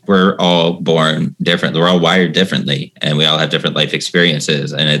 We're all born different. We're all wired differently, and we all have different life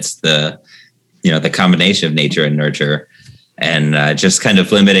experiences, and it's the combination of nature and nurture, and just kind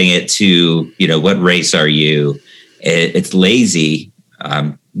of limiting it to, what race are you? It's lazy,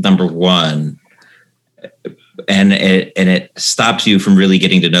 number one, and it stops you from really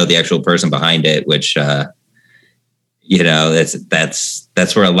getting to know the actual person behind it, which, that's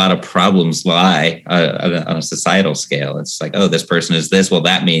where a lot of problems lie on a societal scale. It's like, oh, this person is this. Well,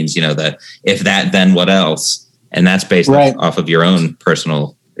 that means, if that, then what else? And that's based off of your own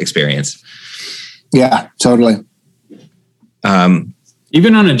personal experience. Yeah, totally.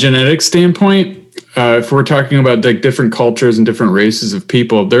 Even on a genetic standpoint, if we're talking about like different cultures and different races of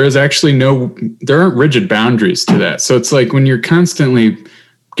people, there aren't rigid boundaries to that. So it's like when you're constantly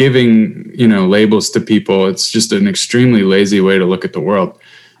giving, labels to people, it's just an extremely lazy way to look at the world.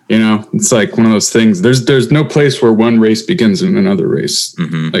 It's like one of those things. There's no place where one race begins and another race.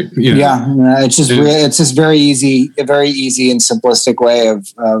 Mm-hmm. It's just very easy and simplistic way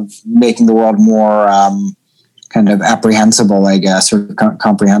of making the world more kind of apprehensible, I guess, or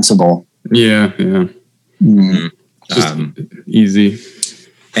comprehensible. Yeah. Just easy.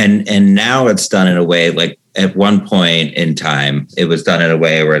 And now it's done in a way like at one point in time, it was done in a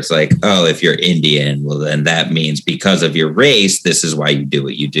way where it's like, oh, if you're Indian, well, then that means because of your race, this is why you do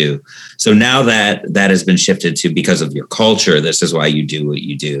what you do. So now that has been shifted to because of your culture, this is why you do what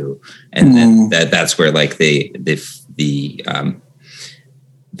you do. And then that's where like the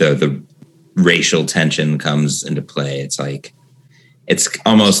racial tension comes into play. It's like, it's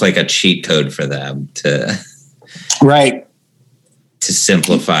almost like a cheat code for them to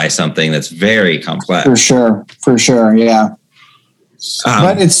simplify something that's very complex. For sure. Yeah.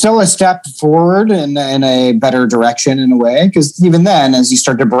 But it's still a step forward in a better direction in a way, because even then, as you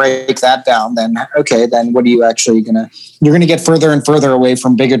start to break that down, then what are you actually you're gonna get further and further away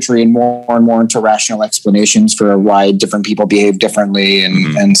from bigotry and more into rational explanations for why different people behave differently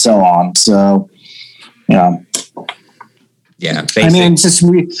and so on. So, yeah. Yeah. Basic. I mean, it's just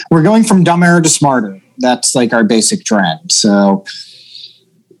we're going from dumber to smarter. That's like our basic trend. So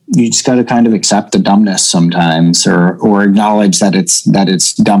you just got to kind of accept the dumbness sometimes, or acknowledge that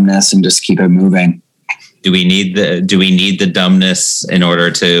it's dumbness and just keep it moving. Do we need the dumbness in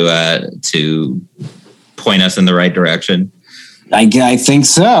order to point us in the right direction? I think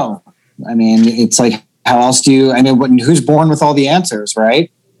so. I mean, it's like, how else do you? I mean, who's born with all the answers,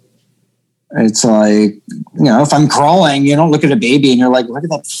 right? It's like, if I'm crawling, you don't look at a baby and you're like, look at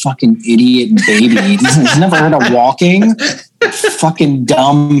that fucking idiot baby. He's never heard of walking. Fucking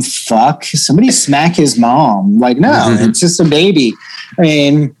dumb fuck. Somebody smack his mom. Like, no, it's just a baby. I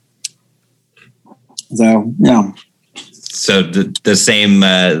mean, so, yeah. So the same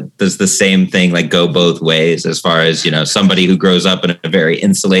does the same thing like go both ways, as far as, somebody who grows up in a very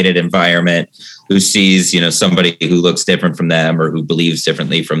insulated environment, who sees, somebody who looks different from them or who believes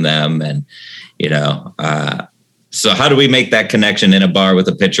differently from them. And, so how do we make that connection in a bar with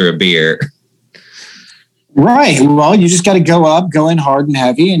a pitcher of beer? Right. Well, you just got to go in hard and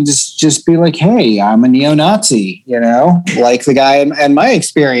heavy and just be like, hey, I'm a neo-Nazi, like the guy in my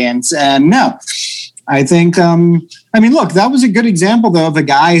experience. And no, I think, look, that was a good example, though, of a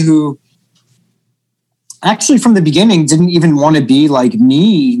guy who actually from the beginning didn't even want to be like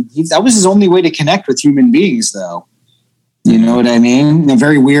me. That was his only way to connect with human beings, though. You know what I mean?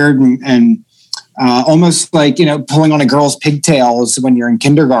 Very weird and almost like, pulling on a girl's pigtails when you're in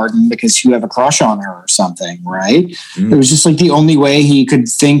kindergarten because you have a crush on her or something, right? It was just like the only way he could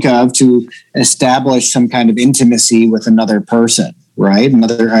think of to establish some kind of intimacy with another person, right?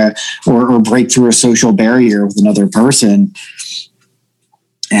 Or break through a social barrier with another person.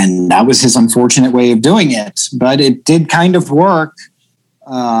 And that was his unfortunate way of doing it, but it did kind of work.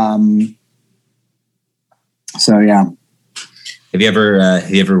 So, yeah. Have you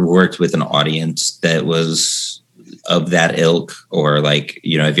ever worked with an audience that was of that ilk, or like,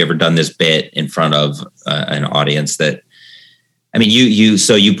 have you ever done this bit in front of an audience that, I mean,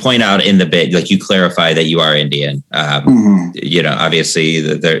 you point out in the bit, like you clarify that you are Indian, obviously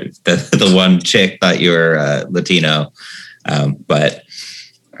the one chick thought you were Latino, but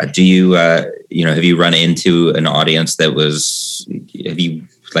do you, have you run into an audience that was,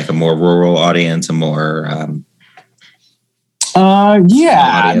 like a more rural audience, a more, audience?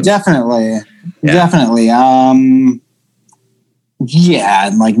 Definitely.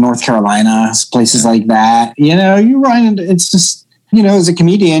 Like North Carolina, places like that, you run into, it's just, as a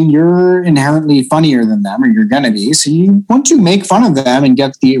comedian, you're inherently funnier than them, or you're going to be. So once you make fun of them and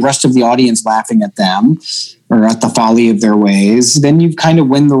get the rest of the audience laughing at them or at the folly of their ways, then you kind of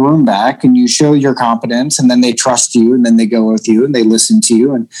win the room back and you show your competence, and then they trust you, and then they go with you and they listen to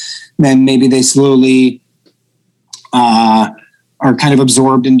you. And then maybe they slowly, are kind of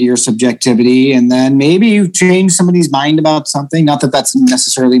absorbed into your subjectivity, and then maybe you change somebody's mind about something. Not that that's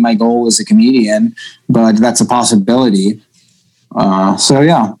necessarily my goal as a comedian, but that's a possibility. So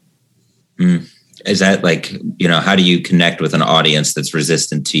yeah. Is that like, how do you connect with an audience that's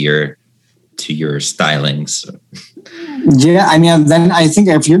resistant to your stylings? Yeah, I mean, then I think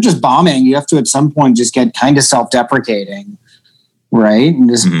if you're just bombing, you have to at some point just get kind of self-deprecating. Right. And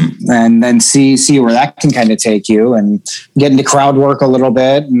just, and then see where that can kind of take you, and get into crowd work a little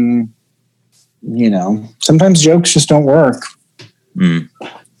bit. And, sometimes jokes just don't work.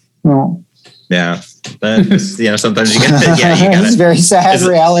 Well, yeah. Sometimes you get it's a very sad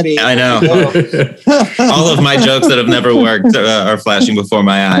reality. I know. All of my jokes that have never worked are flashing before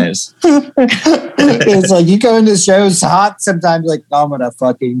my eyes. It's like you go into shows hot sometimes, like, I'm going to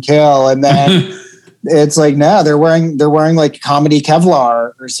fucking kill. And then it's like, no, they're wearing like comedy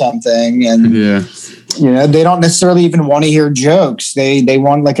Kevlar or something. And, they don't necessarily even want to hear jokes. They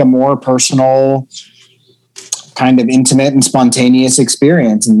want like a more personal, kind of intimate and spontaneous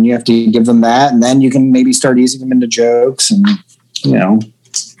experience. And you have to give them that. And then you can maybe start easing them into jokes and,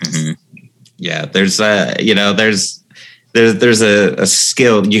 Yeah. There's there's a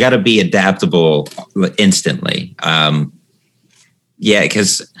skill. You got to be adaptable instantly.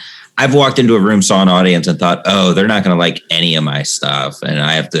 Because I've walked into a room, saw an audience, and thought, oh, they're not going to like any of my stuff, and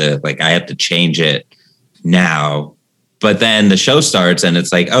I have to change it now But then the show starts and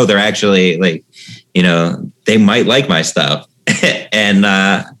it's like, oh, they're actually like, they might like my stuff. And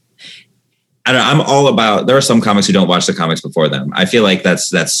I don't know, I'm all about, there are some comics who don't watch the comics before them. I feel like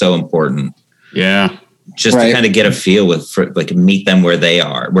that's so important. Yeah. Just to kind of get a feel meet them where they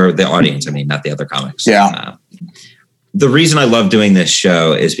are, where the audience, not the other comics. Yeah. The reason I love doing this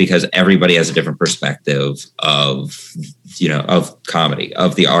show is because everybody has a different perspective of comedy,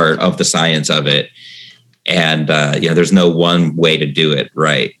 of the art, of the science of it. And, there's no one way to do it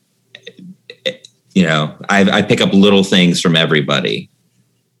right. I pick up little things from everybody,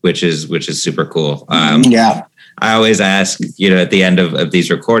 which is super cool. I always ask, at the end of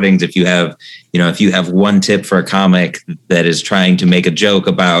these recordings, if you have one tip for a comic that is trying to make a joke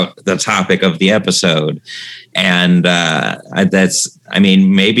about the topic of the episode. And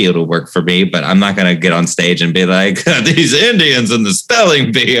maybe it'll work for me, but I'm not going to get on stage and be like, these Indians in the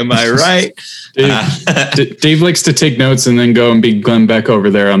spelling bee, am I right? Dave likes to take notes and then go and be Glenn Beck over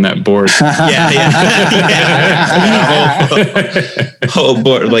there on that board. Whole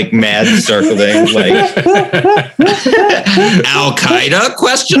board, like mad circling, like Al Qaeda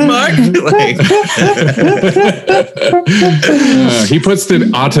question mark. He puts the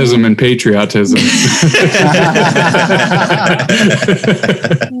autism and patriotism.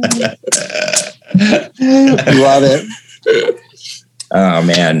 Love it. Oh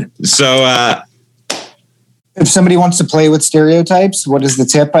man. So if somebody wants to play with stereotypes, what is the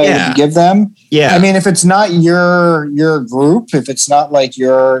tip I would give them? Yeah. If it's not your group, if it's not like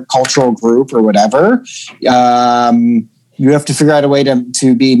your cultural group or whatever, you have to figure out a way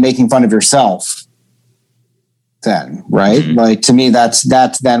to be making fun of yourself then, right? Mm-hmm. Like, to me, that's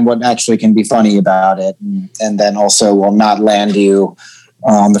then what actually can be funny about it. And then also will not land you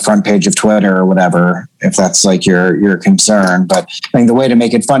on the front page of Twitter or whatever, if that's like your concern. But I think the way to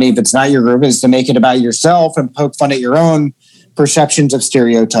make it funny, if it's not your group, is to make it about yourself and poke fun at your own perceptions of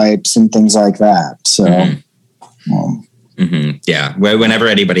stereotypes and things like that. So, yeah. Whenever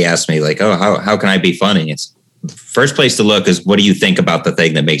anybody asks me like, oh, how can I be funny? It's first place to look is, what do you think about the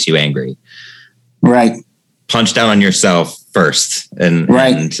thing that makes you angry? Right. Punch down on yourself first and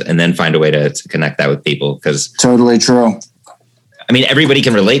then find a way to connect that with people. Because totally true. Everybody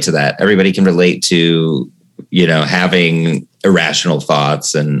can relate to that. Everybody can relate to, having irrational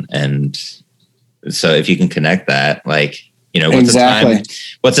thoughts. And so if you can connect that, like,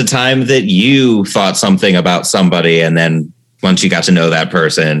 what's a time that you thought something about somebody, and then once you got to know that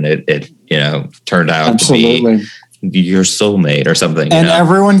person, it turned out to be your soulmate or something. And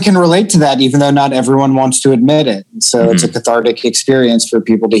everyone can relate to that, even though not everyone wants to admit it. So it's a cathartic experience for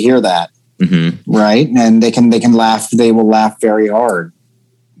people to hear that. Mm-hmm. Right. And they can laugh. They will laugh very hard.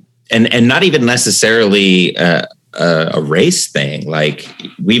 And not even necessarily a race thing. Like,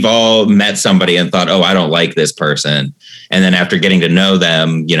 we've all met somebody and thought, oh, I don't like this person. And then after getting to know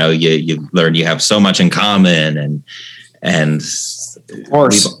them, you learn you have so much in common and of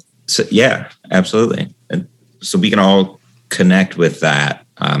course. Yeah, absolutely. And so we can all connect with that.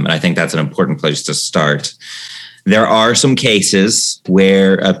 And I think that's an important place to start. There are some cases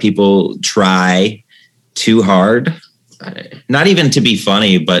where people try too hard, not even to be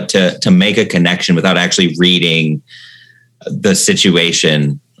funny, but to make a connection without actually reading the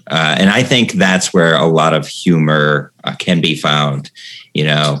situation. And I think that's where a lot of humor can be found.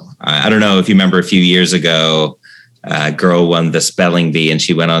 I don't know if you remember a few years ago, a girl won the spelling bee and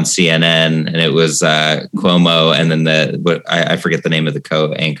she went on CNN, and it was Cuomo and then I forget the name of the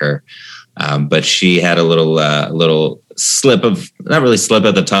co-anchor. But she had a little slip of, not really slip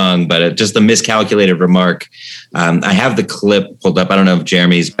of the tongue, but just a miscalculated remark. I have the clip pulled up. I don't know if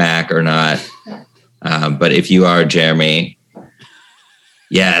Jeremy's back or not. But if you are, Jeremy,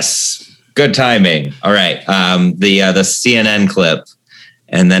 yes, good timing. All right. The CNN clip,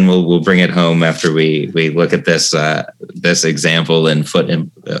 and then we'll bring it home after we look at this example in foot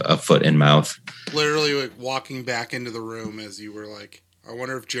in mouth. Literally like walking back into the room as you were like, I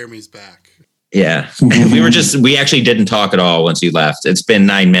wonder if Jeremy's back. Yeah. We actually didn't talk at all once you left. It's been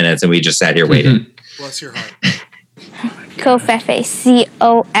 9 minutes and we just sat here waiting. Mm-hmm. Bless your heart. Covfefe,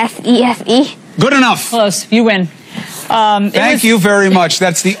 Cofefe. Good enough. Close. You win. Thank you very much.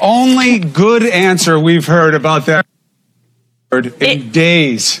 That's the only good answer we've heard about that in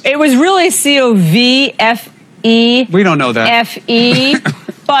days. It was really Covfe. We don't know that. Fe.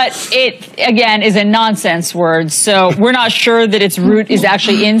 But it, again, is a nonsense word. So we're not sure that its root is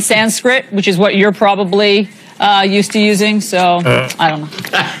actually in Sanskrit, which is what you're probably used to using. So I don't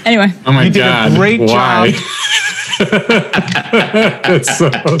know. Anyway. Oh my God. You did a great job. That's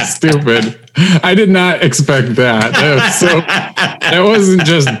so stupid. I did not expect that. That wasn't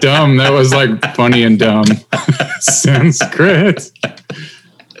just dumb. That was like funny and dumb. Sanskrit.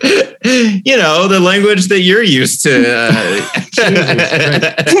 You know, the language that you're used to.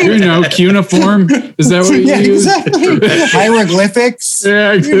 You know, cuneiform. Is that what you use? Exactly. Hieroglyphics.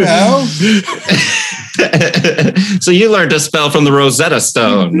 Yeah, you know. So you learned to spell from the Rosetta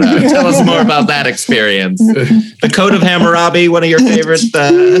Stone. Tell us more about that experience. The Code of Hammurabi, one of your favorite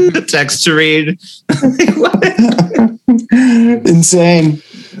texts to read. Insane.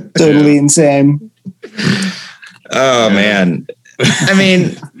 Totally insane. Oh man. I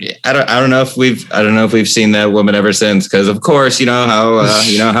mean, I don't know if we've seen that woman ever since, because of course you know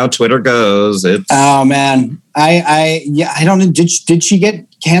how Twitter goes. Oh man, I don't know. Did she get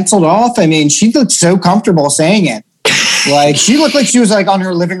canceled off? I mean, she looked so comfortable saying it. Like she looked like she was like on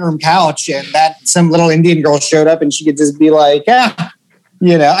her living room couch, and that some little Indian girl showed up, and she could just be like,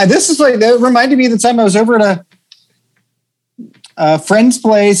 you know. This is like that reminded me of the time I was over at a friend's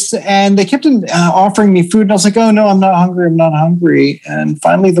place, and they kept offering me food, and I was like, oh no, I'm not hungry. And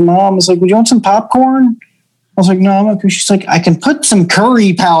finally the mom was like, would you want some popcorn? I was like, no, I'm okay. She's like, I can put some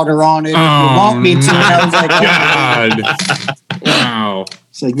curry powder on it if you want me to. And I was like, God. Wow.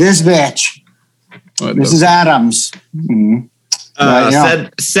 It's like, this bitch, Mrs. Adams. Mm-hmm.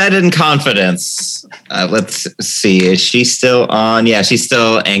 Said in confidence. Let's see, is she still on? Yeah, she's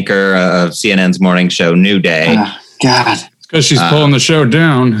still anchor of CNN's morning show New Day. God. Because she's pulling the show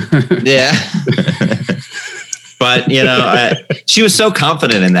down. Yeah. But, you know, she was so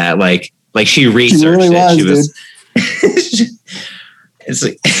confident in that. Like she researched she really it's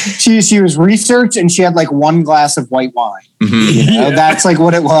like she was researched, and she had like one glass of white wine. Mm-hmm. You know, that's like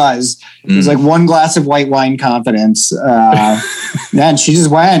what it was. It was like one glass of white wine confidence. And she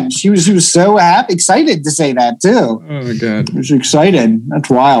just went. She was so excited to say that too. Oh my God. She was excited. That's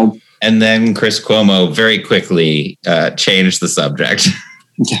wild. And then Chris Cuomo very quickly changed the subject.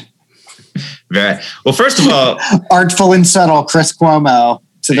 Yeah. Well, first of all, artful and subtle Chris Cuomo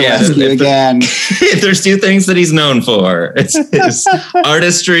to the rescue again. If there's two things that he's known for, it's his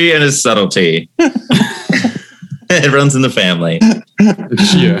artistry and his subtlety. It runs in the family.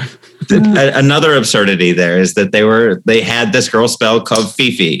 Yeah. Another absurdity there is that they had this girl spelled called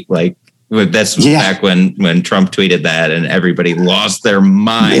Fifi, like. That's back when Trump tweeted that, and everybody lost their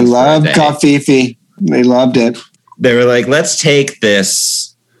minds. They loved Fifi. They loved it. They were like, let's take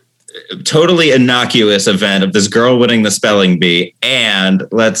this totally innocuous event of this girl winning the spelling bee, and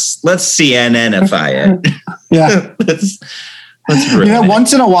let's CNN-ify it. Yeah. let's ruin it.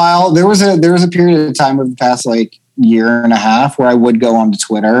 Once in a while, there was a period of time over the past like year and a half where I would go onto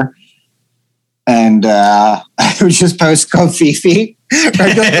Twitter and I would just post Kofifi.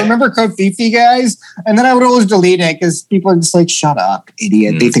 Right? Remember Kofifi, guys? And then I would always delete it because people are just like, shut up,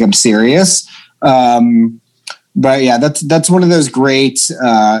 idiot. They think I'm serious. But yeah, that's one of those great,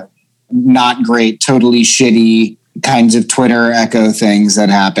 not great, totally shitty kinds of Twitter echo things that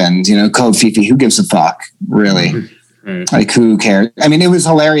happened. You know, Kofifi, who gives a fuck, really? Right. Like, who cares? I mean, it was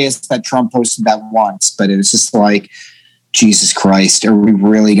hilarious that Trump posted that once, but it was just like, Jesus Christ, are we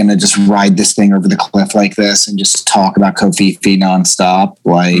really going to just ride this thing over the cliff like this and just talk about Kofifi nonstop?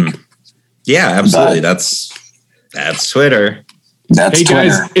 Like, yeah, absolutely. That's Twitter. That's hey Twitter.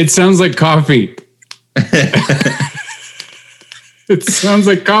 Guys, it sounds like coffee. It sounds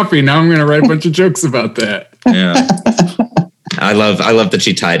like coffee. Now I'm going to write a bunch of jokes about that. Yeah. I love that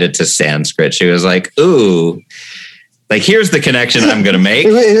she tied it to Sanskrit. She was like, ooh, like, here's the connection I'm going to make.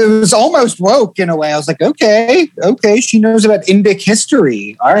 It was almost woke in a way. I was like, okay. She knows about Indic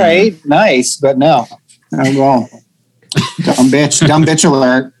history. All right. Nice. But no. Oh, well. Dumb bitch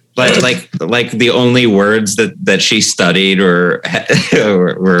alert. But like the only words that she studied were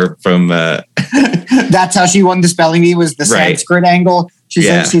from. That's how she won the spelling bee, was the Sanskrit angle. She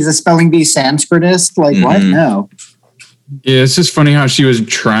said she's a spelling bee Sanskritist. Like, what? No. Yeah, it's just funny how she was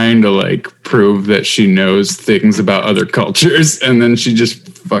trying to like prove that she knows things about other cultures, and then she just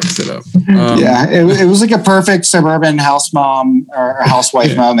fucks it up. It was like a perfect suburban house mom or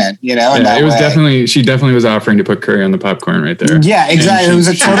housewife moment, you know. Yeah, it was definitely. She definitely was offering to put curry on the popcorn right there. Yeah, exactly. It was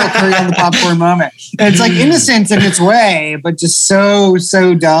a total curry on the popcorn moment. And it's like innocent in its way, but just so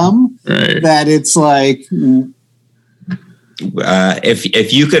dumb that it's like.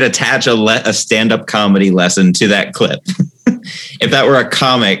 If you could attach a stand-up comedy lesson to that clip, if that were a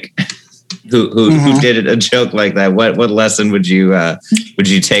comic who did a joke like that, what lesson would you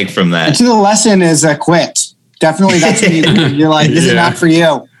take from that? The lesson is quit. Definitely, that's when you're like, this is not for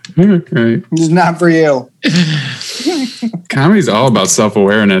you. Okay. This is not for you. Comedy's all about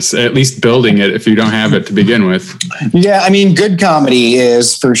self-awareness, at least building it if you don't have it to begin with. Yeah, I mean, good comedy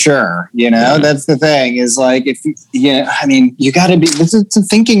is for sure. That's the thing. Is like if you got to be. It's a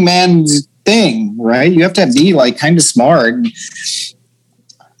thinking man's thing, right? You have to be like kind of smart.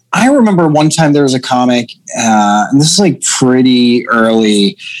 I remember one time there was a comic, and this is like pretty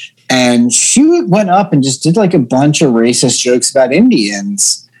early, and she went up and just did like a bunch of racist jokes about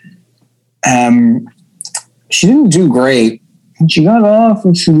Indians. She didn't do great. And she got off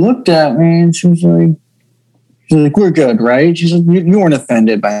and she looked at me and she was like, we're good, right? She's like, you weren't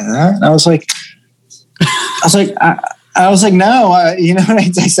offended by that. And I was like, no, what I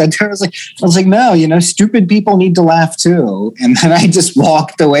said to her? I was like, no, stupid people need to laugh too. And then I just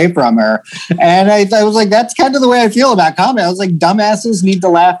walked away from her. And I was like, that's kind of the way I feel about comedy. I was like, dumbasses need to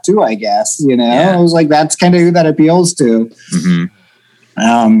laugh too, I guess, I was like, that's kind of who that appeals to.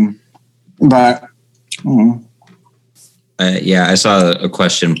 Mm-hmm. But I saw a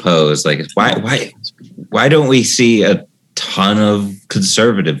question posed like, why don't we see a ton of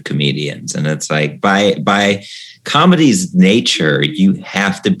conservative comedians? And it's like by comedy's nature, you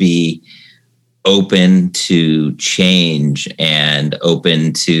have to be open to change and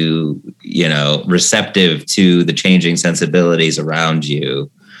open to, receptive to the changing sensibilities around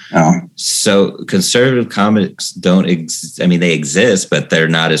you. Oh. So conservative comics don't exist. I mean, they exist, but they're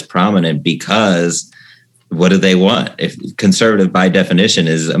not as prominent because what do they want? If conservative by definition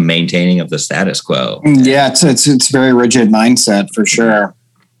is a maintaining of the status quo. Yeah, it's very rigid mindset for sure.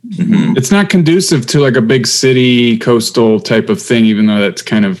 Mm-hmm. It's not conducive to like a big city coastal type of thing, even though that's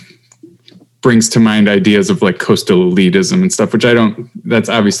kind of brings to mind ideas of like coastal elitism and stuff, which that's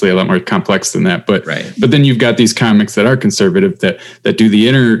obviously a lot more complex than that. But right. But then you've got these comics that are conservative that do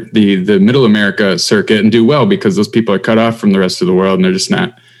the middle America circuit and do well because those people are cut off from the rest of the world and they're just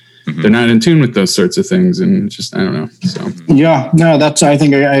not, they're not in tune with those sorts of things. And just, I don't know. So, yeah, no, I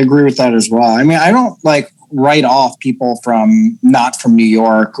think I agree with that as well. I mean, I don't like write off people not from New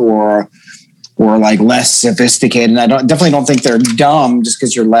York or like less sophisticated. And I definitely don't think they're dumb just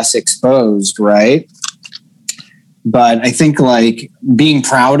because you're less exposed, right? But I think like being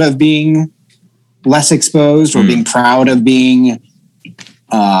proud of being less exposed or being proud of being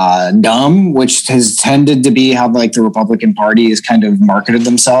dumb, which has tended to be how like the Republican Party has kind of marketed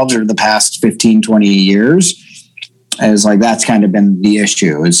themselves over the past 15, 20 years. As like that's kind of been the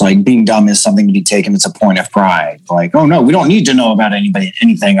issue. It's like being dumb is something to be taken as a point of pride. Like, oh no, we don't need to know about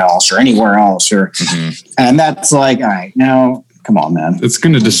anything else or anywhere else. And that's like, all right, now come on, man. It's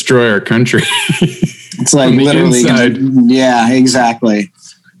going to destroy our country. It's like literally. Yeah, exactly.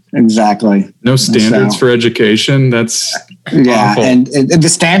 No standards for education. That's awful. And the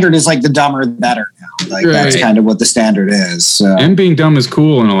standard is like the dumber the better now. Like that's kind of what the standard is. So. And being dumb is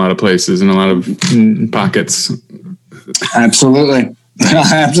cool in a lot of places, in a lot of pockets. Absolutely. I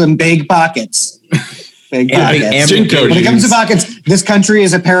have some big pockets. Big pockets. When it comes to pockets, this country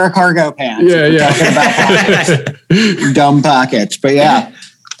is a pair of cargo pants. Yeah. Talking about pockets. Dumb pockets. But yeah.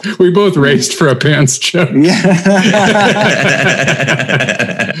 We both raced for a pants joke.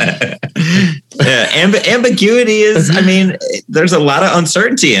 Ambiguity is, I mean, there's a lot of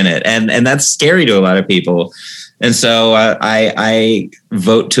uncertainty in it, and that's scary to a lot of people. And so I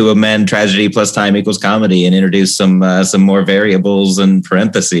vote to amend tragedy plus time equals comedy and introduce some more variables and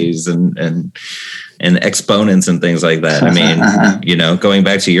parentheses and exponents and things like that. I mean, going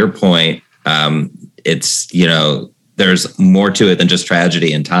back to your point, it's, there's more to it than just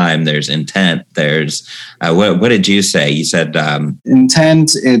tragedy and time. There's intent. There's what did you say? You said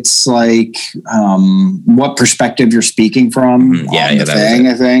intent. It's like what perspective you're speaking from. I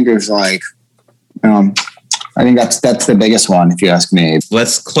think is like. I think that's the biggest one, if you ask me.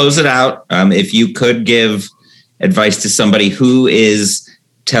 Let's close it out. If you could give advice to somebody who is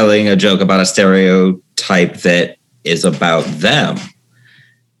telling a joke about a stereotype that is about them.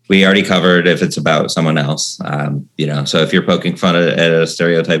 We already covered if it's about someone else, so if you're poking fun at a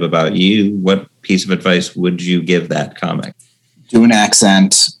stereotype about you, what piece of advice would you give that comic? Do an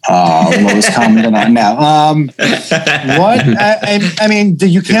accent. Lowest common denominator. What? I mean,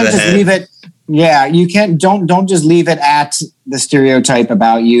 you can't just leave it. Yeah, you can't. Don't just leave it at the stereotype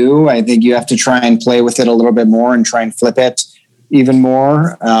about you. I think you have to try and play with it a little bit more and try and flip it even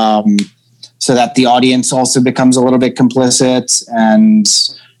more, so that the audience also becomes a little bit complicit. And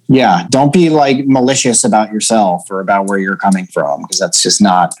yeah, don't be like malicious about yourself or about where you're coming from, because that's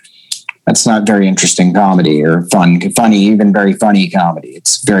not very interesting comedy or funny, even very funny comedy.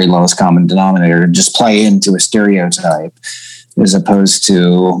 It's very lowest common denominator. Just play into a stereotype. As opposed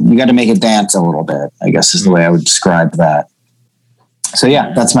to, you got to make it dance a little bit, I guess is the way I would describe that. So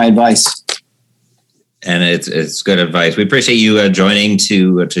yeah, that's my advice. And it's good advice. We appreciate you joining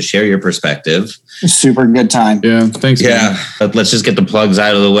to share your perspective. Super good time. Yeah, thanks. Yeah, but let's just get the plugs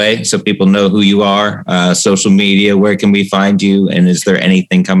out of the way so people know who you are. Social media, where can we find you? And is there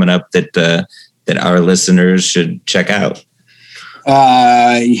anything coming up that our listeners should check out?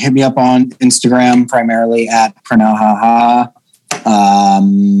 You hit me up on Instagram, primarily at Pranahaha.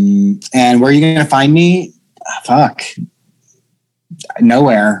 And where are you going to find me? Fuck.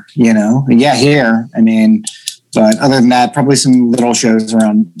 Nowhere, Yeah, here. I mean, but other than that, probably some little shows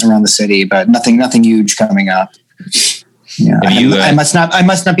around the city, but nothing huge coming up. Yeah, I must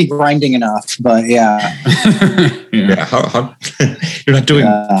not be grinding enough, but yeah. Yeah. You're not doing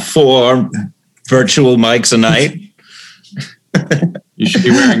 4 virtual mics a night. You should be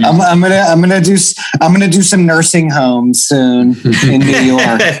wearing. I'm gonna do some nursing homes soon in New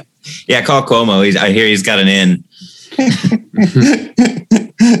York. Yeah, call Cuomo. I hear he's got an in.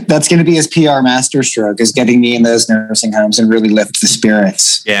 That's going to be his PR masterstroke, is getting me in those nursing homes and really lift the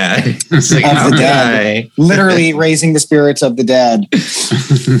spirits. Yeah, it's like, of the dead. Literally raising the spirits of the dead.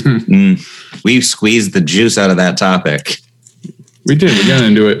 We've squeezed the juice out of that topic. We did. We got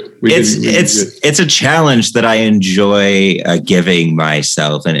into it. It's a challenge that I enjoy giving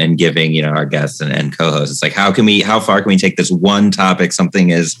myself and giving our guests and co-hosts. It's like how far can we take this one topic,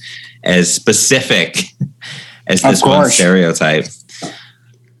 something as specific as this one stereotype?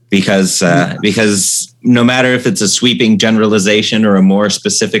 Because no matter if it's a sweeping generalization or a more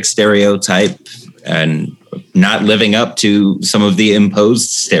specific stereotype, and not living up to some of the imposed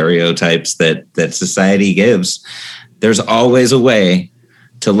stereotypes that society gives, there's always a way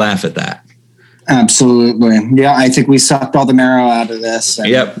to laugh at that. Absolutely. Yeah, I think we sucked all the marrow out of this. And,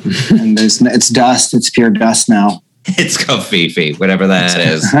 yep. And it's dust. It's pure dust now. It's Kofifi, whatever that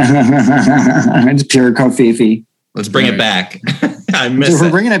is. It's pure Kofifi. Let's bring it back. I miss it.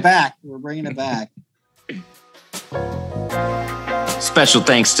 We're bringing it back. Special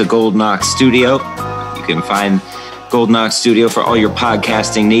thanks to Golden Ox Studio. You can find Golden Ox Studio for all your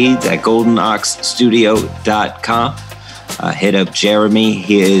podcasting needs at goldenoxstudio.com. Hit up Jeremy.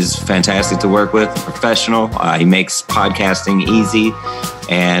 He is fantastic to work with, professional. He makes podcasting easy.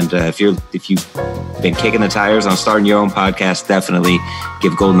 And if you've been kicking the tires on starting your own podcast, definitely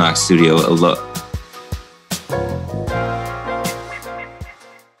give Golden Ox Studio a look.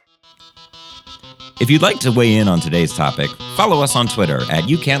 If you'd like to weigh in on today's topic, follow us on Twitter at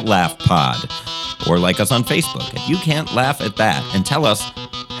YouCan'tLaughPod, or like us on Facebook at You Can't Laugh at That, and tell us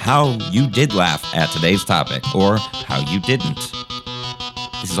how you did laugh at today's topic or how you didn't.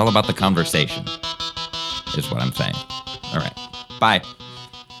 This is all about the conversation, is what I'm saying. All right. Bye.